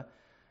Galatia,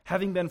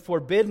 having been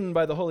forbidden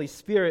by the Holy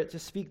Spirit to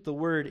speak the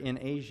word in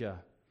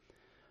Asia.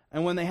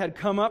 And when they had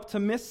come up to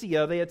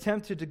Mysia, they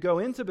attempted to go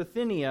into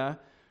Bithynia,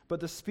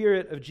 but the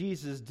Spirit of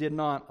Jesus did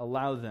not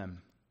allow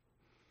them."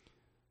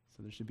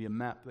 So there should be a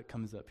map that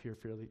comes up here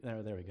fairly.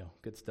 There we go.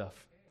 Good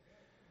stuff.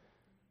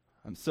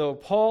 So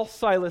Paul,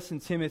 Silas,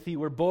 and Timothy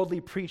were boldly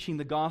preaching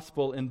the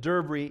gospel in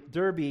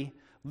Derbe,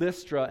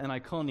 Lystra, and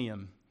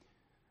Iconium,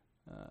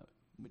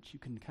 which you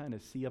can kind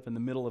of see up in the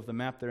middle of the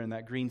map there in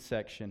that green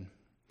section.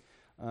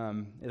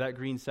 That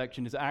green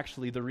section is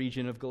actually the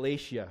region of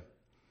Galatia.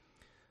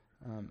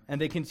 And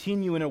they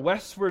continue in a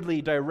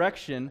westwardly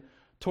direction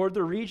toward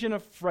the region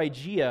of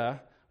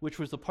Phrygia, which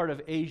was a part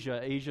of Asia.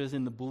 Asia is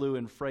in the blue,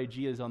 and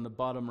Phrygia is on the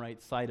bottom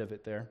right side of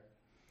it there.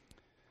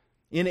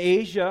 In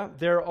Asia,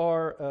 there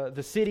are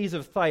the cities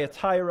of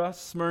Thyatira,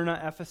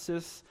 Smyrna,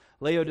 Ephesus,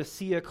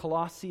 Laodicea,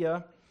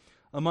 Colossia,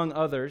 among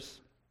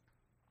others,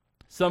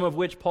 some of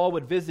which Paul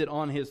would visit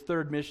on his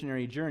third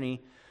missionary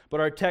journey. But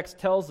our text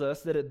tells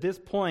us that at this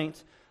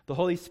point, the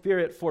Holy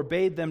Spirit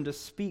forbade them to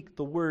speak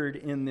the word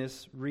in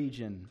this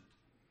region.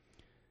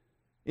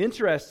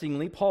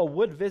 Interestingly, Paul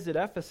would visit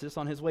Ephesus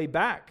on his way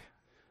back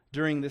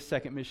during this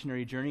second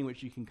missionary journey,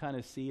 which you can kind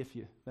of see if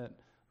that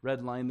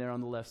red line there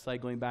on the left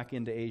side going back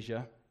into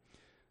Asia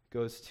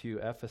goes to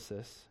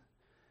Ephesus.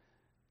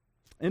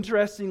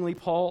 Interestingly,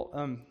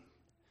 Paul,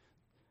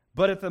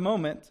 but at the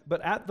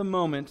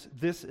moment,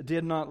 this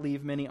did not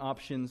leave many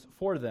options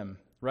for them,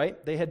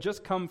 right? They had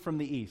just come from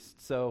the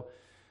east, so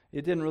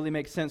it didn't really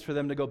make sense for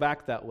them to go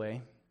back that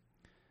way,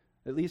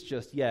 at least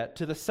just yet.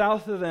 To the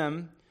south of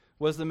them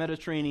was the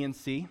Mediterranean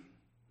Sea,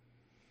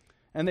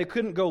 and they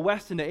couldn't go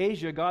west into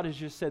Asia. God has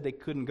just said they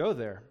couldn't go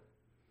there.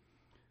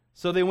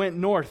 So they went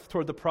north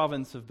toward the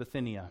province of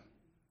Bithynia.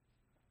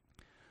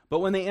 But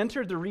when they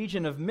entered the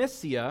region of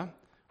Mysia,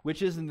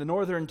 which is in the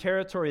northern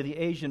territory of the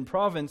Asian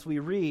province, we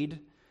read,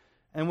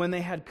 "And when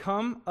they had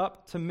come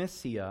up to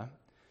Mysia,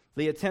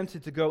 they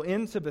attempted to go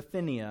into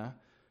Bithynia,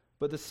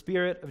 but the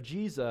Spirit of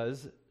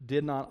Jesus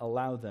did not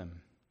allow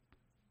them."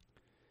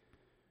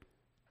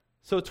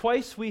 So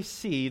twice we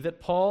see that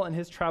Paul and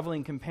his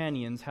traveling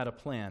companions had a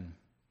plan,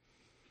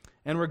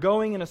 and were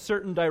going in a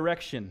certain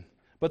direction,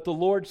 but the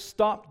Lord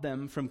stopped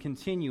them from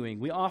continuing.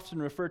 We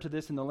often refer to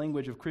this in the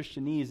language of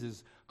Christianese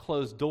as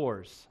closed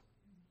doors.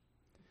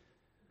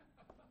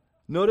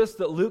 Notice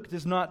that Luke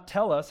does not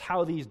tell us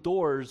how these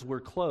doors were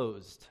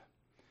closed.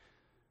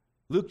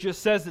 Luke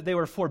just says that they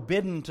were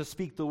forbidden to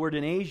speak the word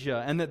in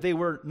Asia and that they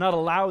were not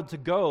allowed to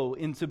go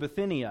into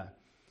Bithynia.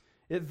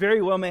 It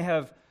very well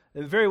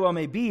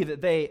may be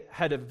that they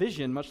had a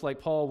vision, much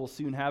like Paul will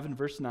soon have in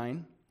verse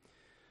 9.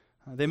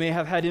 They may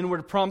have had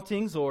inward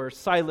promptings, or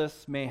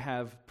Silas may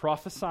have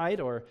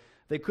prophesied, or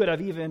They could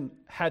have even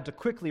had to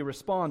quickly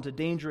respond to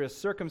dangerous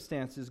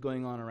circumstances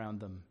going on around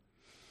them.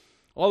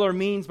 All are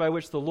means by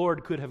which the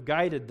Lord could have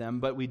guided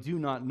them, but we do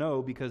not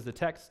know because the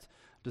text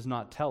does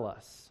not tell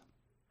us.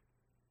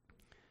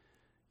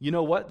 You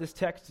know what? This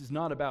text is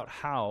not about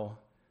how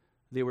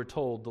they were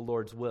told the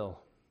Lord's will,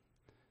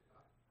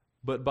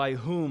 but by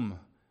whom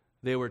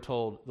they were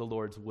told the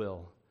Lord's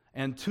will,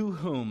 and to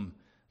whom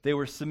they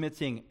were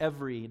submitting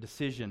every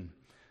decision.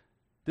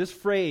 This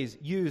phrase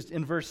used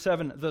in verse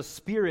 7, the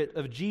Spirit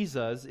of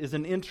Jesus, is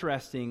an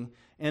interesting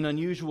and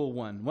unusual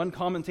one. One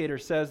commentator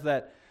says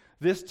that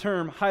this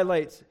term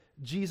highlights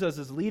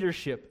Jesus'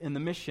 leadership in the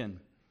mission.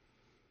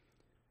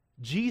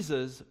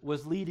 Jesus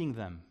was leading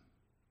them.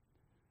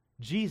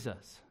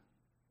 Jesus,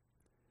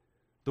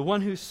 the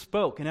one who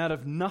spoke, and out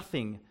of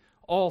nothing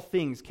all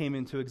things came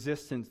into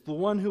existence. The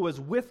one who was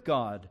with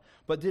God,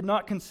 but did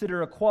not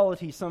consider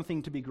equality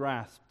something to be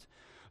grasped.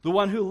 The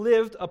one who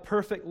lived a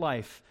perfect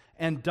life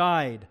and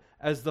died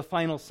as the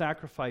final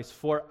sacrifice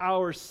for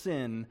our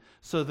sin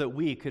so that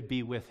we could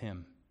be with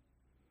him.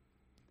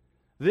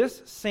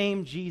 This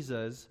same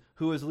Jesus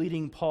who is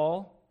leading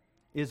Paul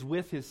is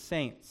with his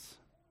saints.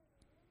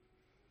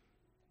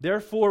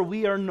 Therefore,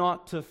 we are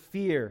not to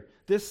fear.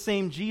 This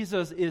same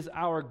Jesus is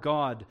our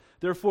God.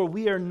 Therefore,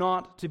 we are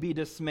not to be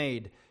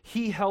dismayed.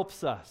 He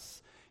helps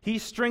us. He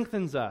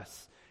strengthens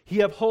us.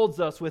 He upholds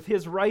us with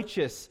his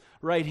righteous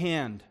right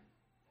hand.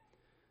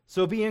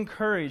 So be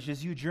encouraged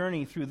as you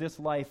journey through this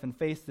life and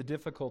face the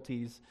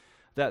difficulties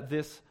that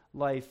this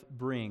life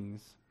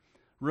brings.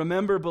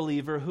 Remember,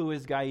 believer, who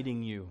is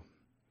guiding you.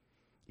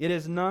 It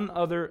is none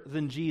other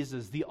than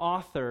Jesus, the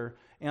author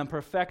and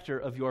perfecter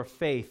of your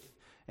faith.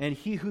 And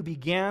he who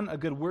began a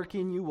good work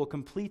in you will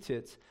complete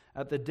it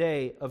at the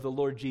day of the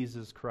Lord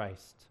Jesus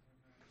Christ.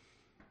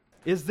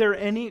 Is there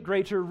any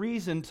greater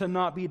reason to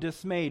not be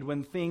dismayed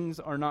when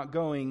things are not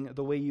going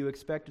the way you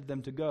expected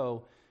them to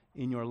go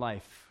in your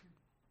life?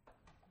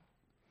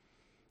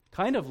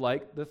 Kind of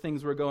like the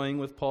things were going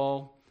with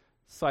Paul,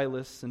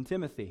 Silas, and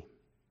Timothy,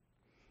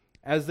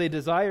 as they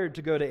desired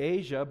to go to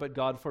Asia, but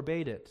God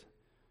forbade it.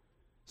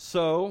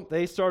 So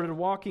they started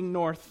walking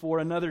north for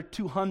another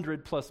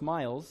 200 plus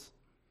miles.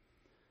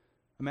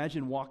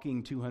 Imagine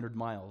walking 200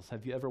 miles.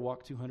 Have you ever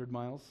walked 200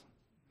 miles?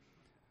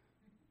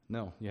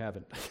 No, you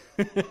haven't.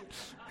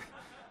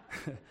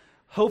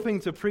 Hoping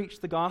to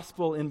preach the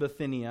gospel in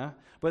Bithynia,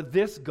 but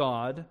this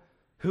God,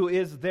 who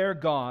is their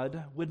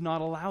God, would not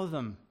allow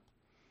them.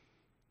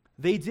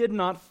 They did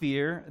not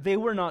fear. They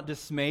were not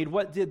dismayed.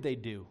 What did they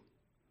do?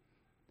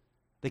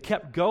 They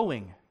kept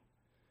going.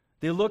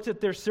 They looked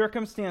at their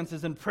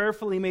circumstances and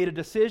prayerfully made a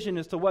decision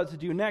as to what to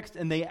do next,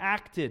 and they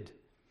acted.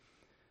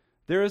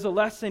 There is a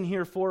lesson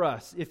here for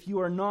us. If you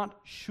are not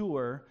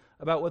sure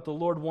about what the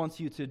Lord wants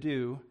you to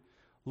do,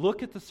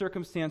 look at the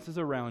circumstances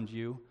around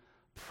you,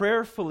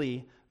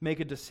 prayerfully make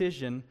a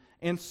decision,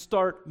 and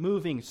start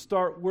moving,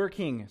 start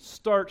working,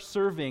 start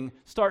serving,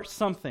 start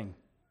something.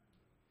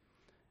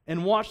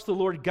 And watch the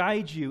Lord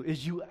guide you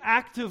as you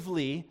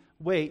actively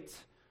wait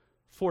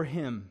for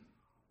him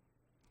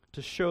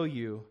to show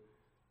you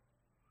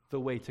the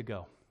way to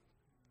go.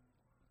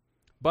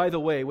 By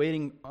the way,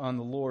 waiting on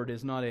the Lord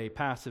is not a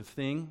passive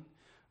thing.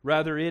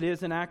 Rather, it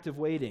is an active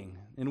waiting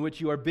in which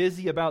you are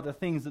busy about the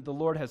things that the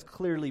Lord has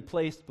clearly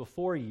placed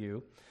before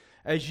you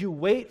as you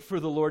wait for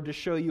the Lord to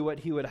show you what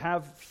he would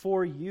have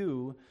for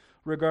you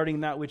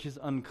regarding that which is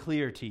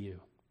unclear to you.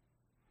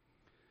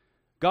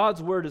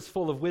 God's word is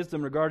full of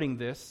wisdom regarding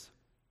this.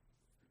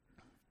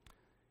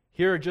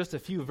 Here are just a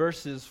few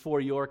verses for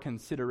your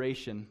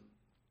consideration.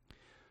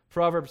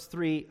 Proverbs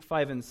 3,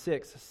 5, and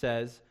 6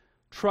 says,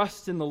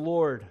 "Trust in the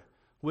Lord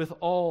with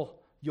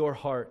all your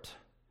heart.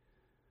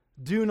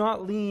 Do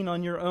not lean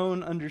on your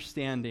own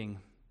understanding.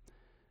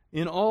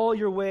 In all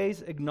your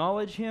ways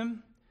acknowledge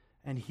him,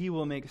 and he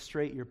will make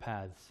straight your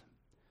paths."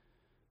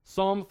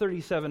 Psalm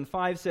 37,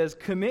 5 says,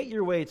 "Commit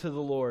your way to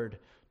the Lord.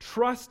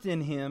 Trust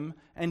in him,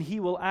 and he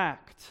will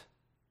act."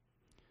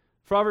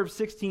 Proverbs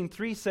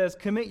 16:3 says,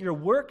 "Commit your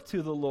work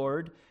to the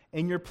Lord,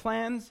 and your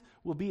plans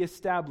will be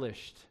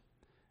established."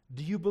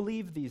 Do you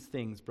believe these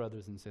things,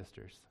 brothers and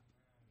sisters?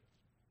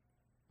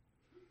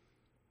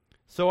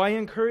 So I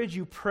encourage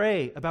you,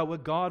 pray about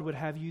what God would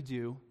have you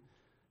do.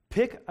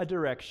 Pick a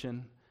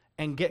direction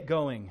and get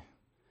going.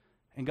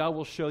 And God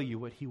will show you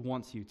what he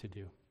wants you to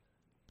do.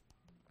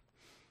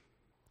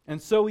 And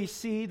so we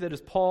see that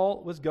as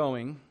Paul was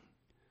going,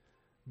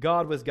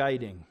 God was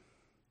guiding.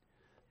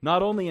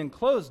 Not only in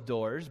closed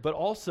doors, but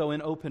also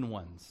in open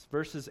ones.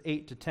 Verses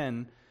 8 to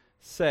 10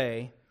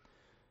 say,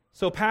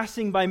 "So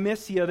passing by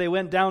Mysia, they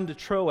went down to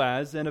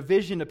Troas, and a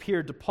vision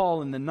appeared to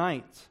Paul in the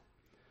night.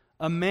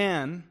 A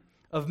man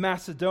of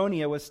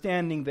Macedonia was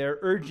standing there,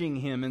 urging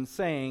him and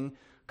saying,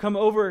 'Come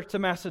over to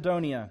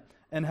Macedonia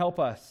and help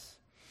us.'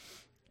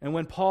 And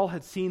when Paul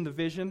had seen the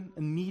vision,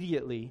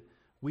 immediately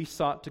we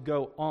sought to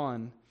go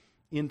on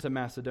into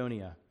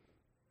Macedonia,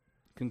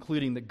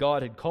 concluding that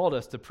God had called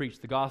us to preach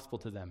the gospel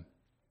to them."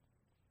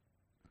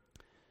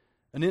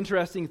 An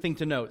interesting thing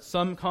to note,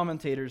 some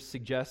commentators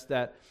suggest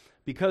that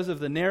because of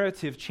the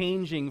narrative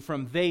changing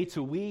from they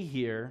to we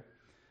here,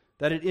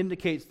 that it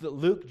indicates that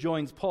Luke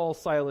joins Paul,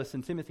 Silas,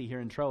 and Timothy here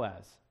in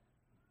Troas.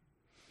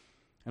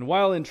 And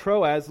while in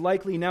Troas,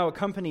 likely now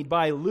accompanied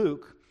by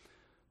Luke,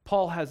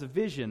 Paul has a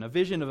vision of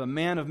a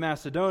man of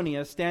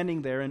Macedonia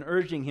standing there and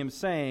urging him,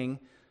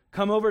 saying,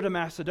 "Come over to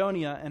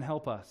Macedonia and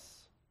help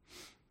us."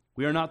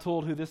 We are not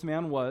told who this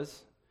man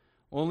was,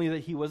 only that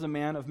he was a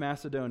man of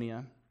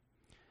Macedonia.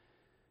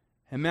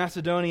 And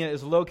Macedonia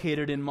is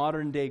located in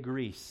modern-day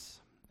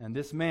Greece. And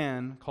this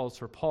man calls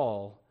for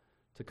Paul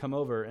to come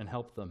over and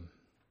help them.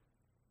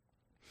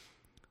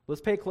 Let's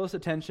pay close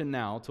attention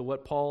now to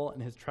what Paul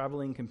and his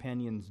traveling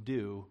companions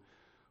do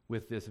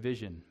with this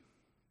vision.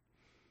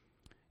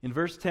 In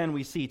verse 10,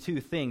 we see two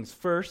things.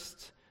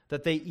 First,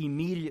 that they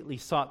immediately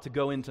sought to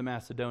go into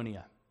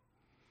Macedonia.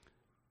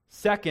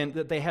 Second,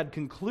 that they had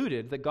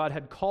concluded that God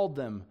had called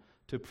them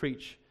to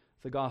preach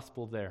the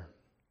gospel there.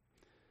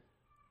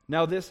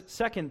 Now, this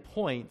second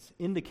point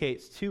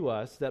indicates to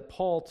us that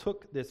Paul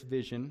took this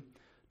vision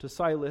to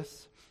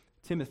Silas,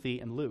 Timothy,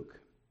 and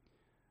Luke,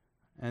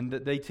 and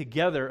that they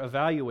together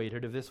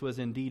evaluated if this was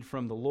indeed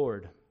from the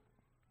Lord.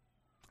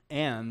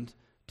 And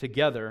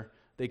together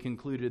they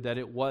concluded that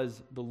it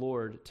was the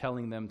Lord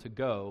telling them to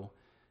go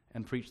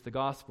and preach the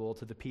gospel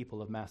to the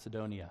people of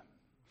Macedonia.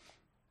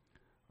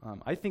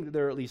 I think that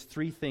there are at least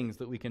three things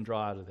that we can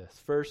draw out of this.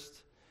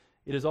 First,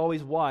 it is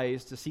always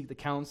wise to seek the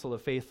counsel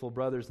of faithful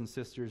brothers and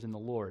sisters in the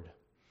Lord,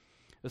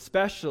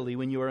 especially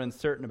when you are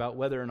uncertain about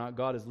whether or not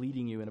God is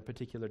leading you in a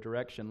particular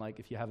direction, like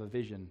if you have a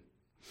vision.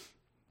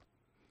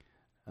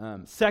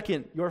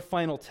 Second, your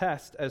final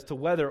test as to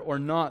whether or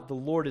not the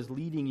Lord is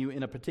leading you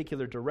in a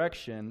particular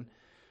direction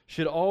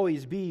should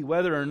always be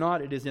whether or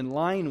not it is in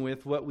line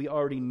with what we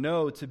already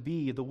know to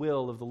be the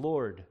will of the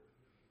Lord.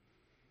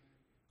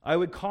 I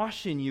would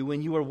caution you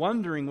when you are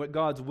wondering what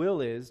God's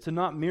will is to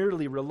not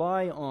merely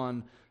rely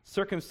on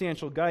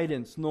circumstantial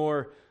guidance,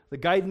 nor the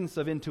guidance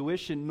of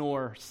intuition,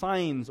 nor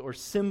signs or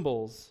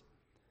symbols,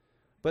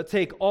 but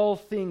take all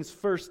things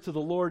first to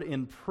the Lord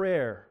in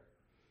prayer,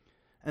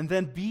 and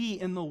then be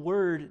in the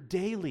Word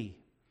daily.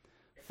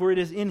 For it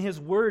is in His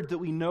Word that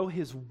we know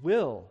His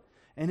will,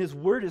 and His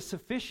Word is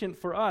sufficient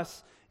for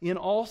us in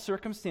all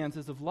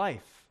circumstances of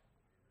life.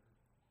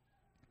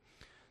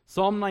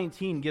 Psalm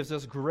 19 gives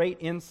us great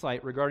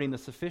insight regarding the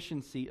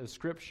sufficiency of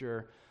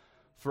Scripture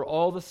for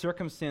all the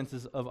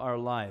circumstances of our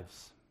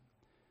lives.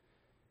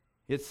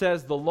 It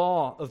says, "The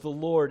law of the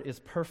Lord is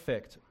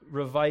perfect,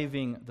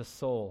 reviving the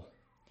soul.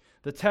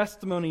 The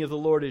testimony of the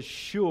Lord is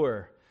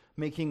sure,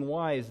 making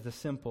wise the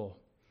simple.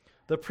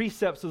 The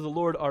precepts of the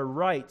Lord are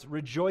right,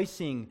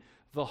 rejoicing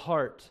the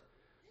heart.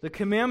 The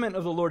commandment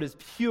of the Lord is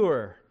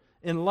pure,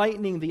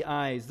 enlightening the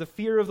eyes. The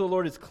fear of the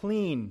Lord is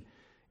clean,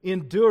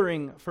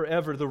 enduring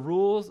forever. The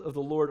rules of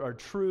the Lord are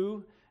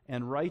true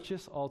and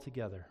righteous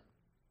altogether."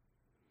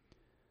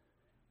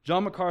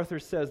 John MacArthur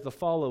says the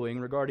following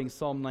regarding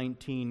Psalm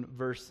 19,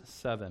 verse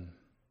 7.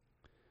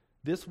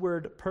 This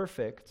word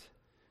perfect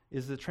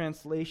is the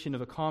translation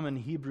of a common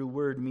Hebrew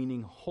word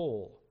meaning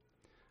whole,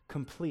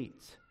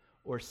 complete,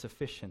 or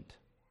sufficient.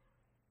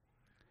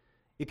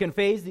 It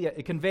conveys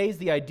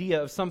the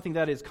idea of something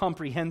that is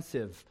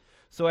comprehensive,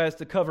 so as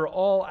to cover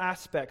all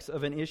aspects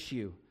of an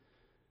issue.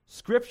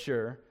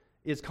 Scripture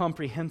is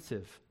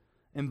comprehensive,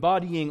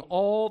 embodying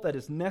all that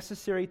is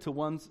necessary to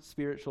one's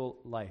spiritual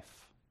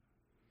life.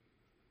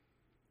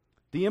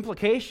 The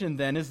implication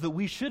then is that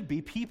we should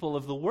be people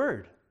of the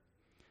Word,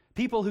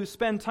 people who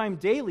spend time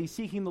daily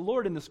seeking the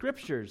Lord in the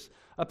Scriptures,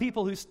 a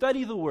people who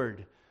study the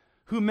Word,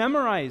 who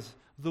memorize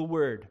the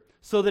Word,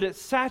 so that it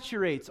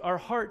saturates our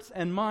hearts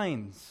and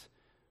minds.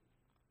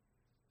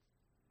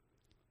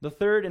 The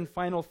third and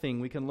final thing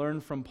we can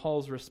learn from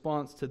Paul's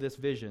response to this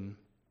vision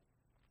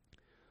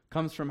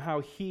comes from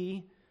how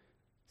he,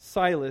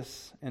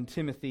 Silas, and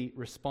Timothy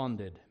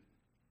responded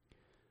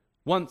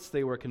once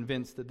they were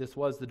convinced that this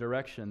was the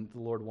direction the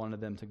Lord wanted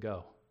them to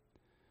go.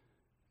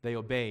 They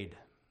obeyed.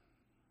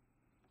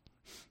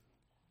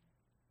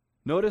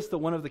 Notice that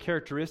one of the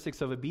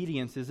characteristics of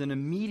obedience is an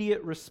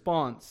immediate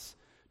response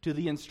to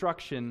the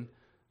instruction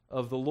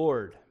of the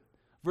Lord.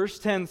 Verse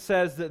 10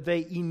 says that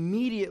they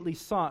immediately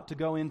sought to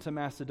go into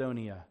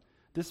Macedonia.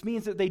 This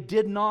means that they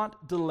did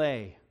not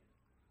delay.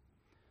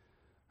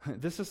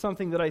 This is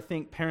something that I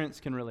think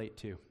parents can relate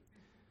to.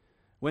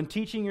 When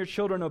teaching your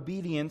children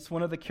obedience,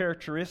 one of the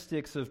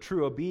characteristics of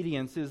true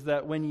obedience is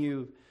that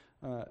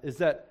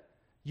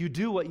you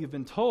do what you've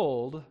been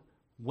told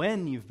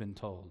when you've been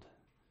told,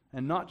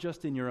 and not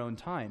just in your own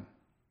time.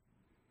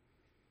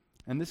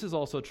 And this is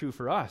also true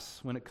for us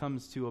when it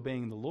comes to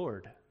obeying the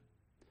Lord.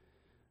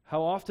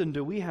 How often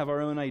do we have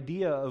our own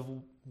idea of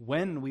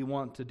when we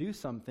want to do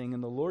something,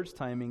 and the Lord's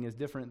timing is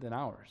different than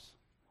ours?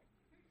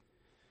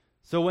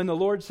 So when the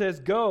Lord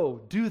says,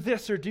 go, do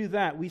this or do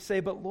that, we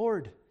say, but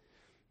Lord,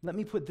 let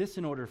me put this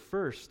in order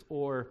first,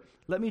 or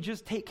let me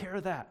just take care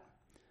of that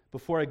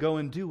before I go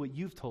and do what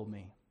you've told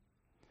me.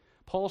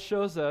 Paul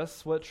shows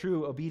us what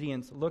true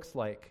obedience looks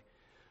like.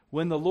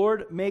 When the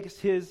Lord makes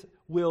His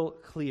will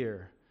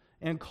clear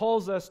and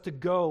calls us to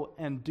go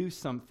and do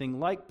something,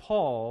 like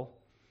Paul,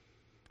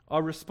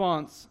 our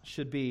response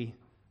should be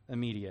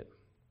immediate.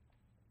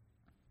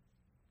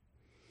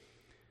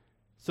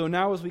 So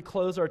now as we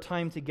close our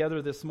time together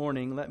this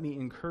morning, let me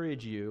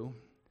encourage you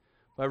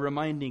by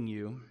reminding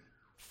you,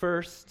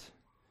 first,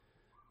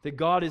 that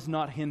God is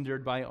not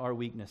hindered by our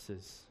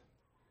weaknesses.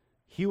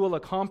 He will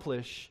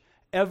accomplish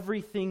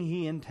everything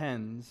He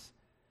intends,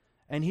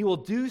 and He will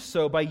do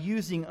so by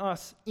using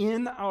us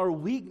in our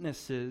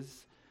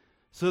weaknesses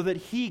so that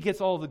He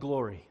gets all the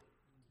glory.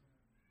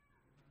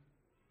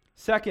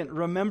 Second,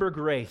 remember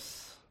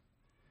grace.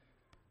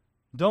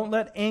 Don't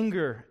let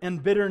anger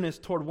and bitterness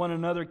toward one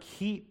another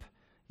keep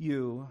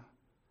you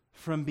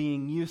from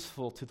being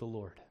useful to the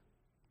Lord.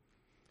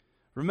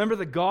 Remember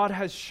that God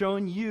has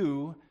shown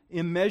you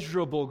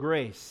immeasurable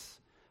grace.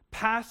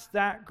 Pass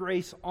that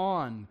grace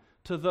on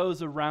to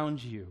those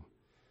around you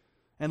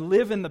and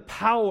live in the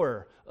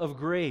power of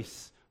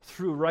grace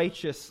through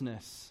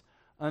righteousness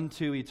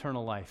unto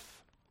eternal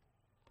life.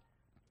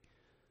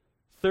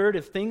 Third,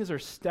 if things are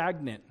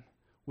stagnant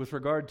with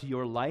regard to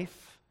your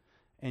life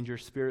and your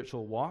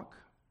spiritual walk,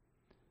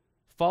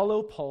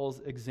 follow Paul's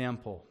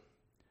example.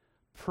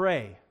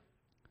 Pray,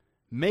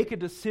 make a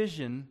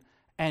decision,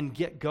 and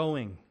get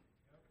going.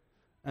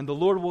 And the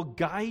Lord will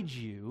guide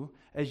you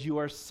as you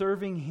are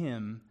serving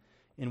Him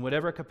in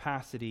whatever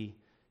capacity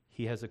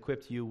He has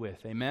equipped you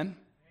with. Amen?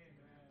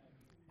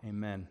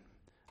 Amen.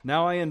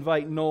 Now I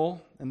invite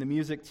Noel and the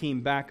music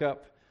team back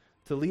up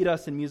to lead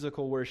us in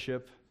musical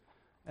worship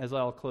as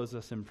I'll close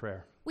us in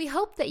prayer. We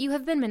hope that you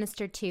have been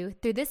ministered to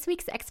through this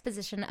week's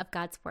exposition of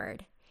God's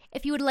Word.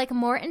 If you would like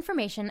more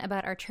information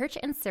about our church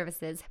and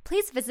services,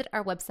 please visit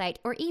our website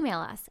or email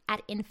us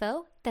at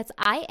info, that's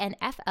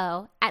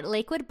I-N-F-O, at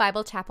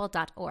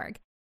lakewoodbiblechapel.org.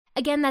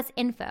 Again, that's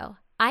info,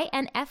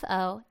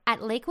 I-N-F-O, at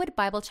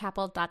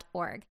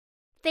lakewoodbiblechapel.org.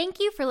 Thank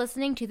you for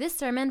listening to this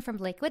sermon from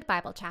Lakewood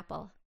Bible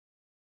Chapel.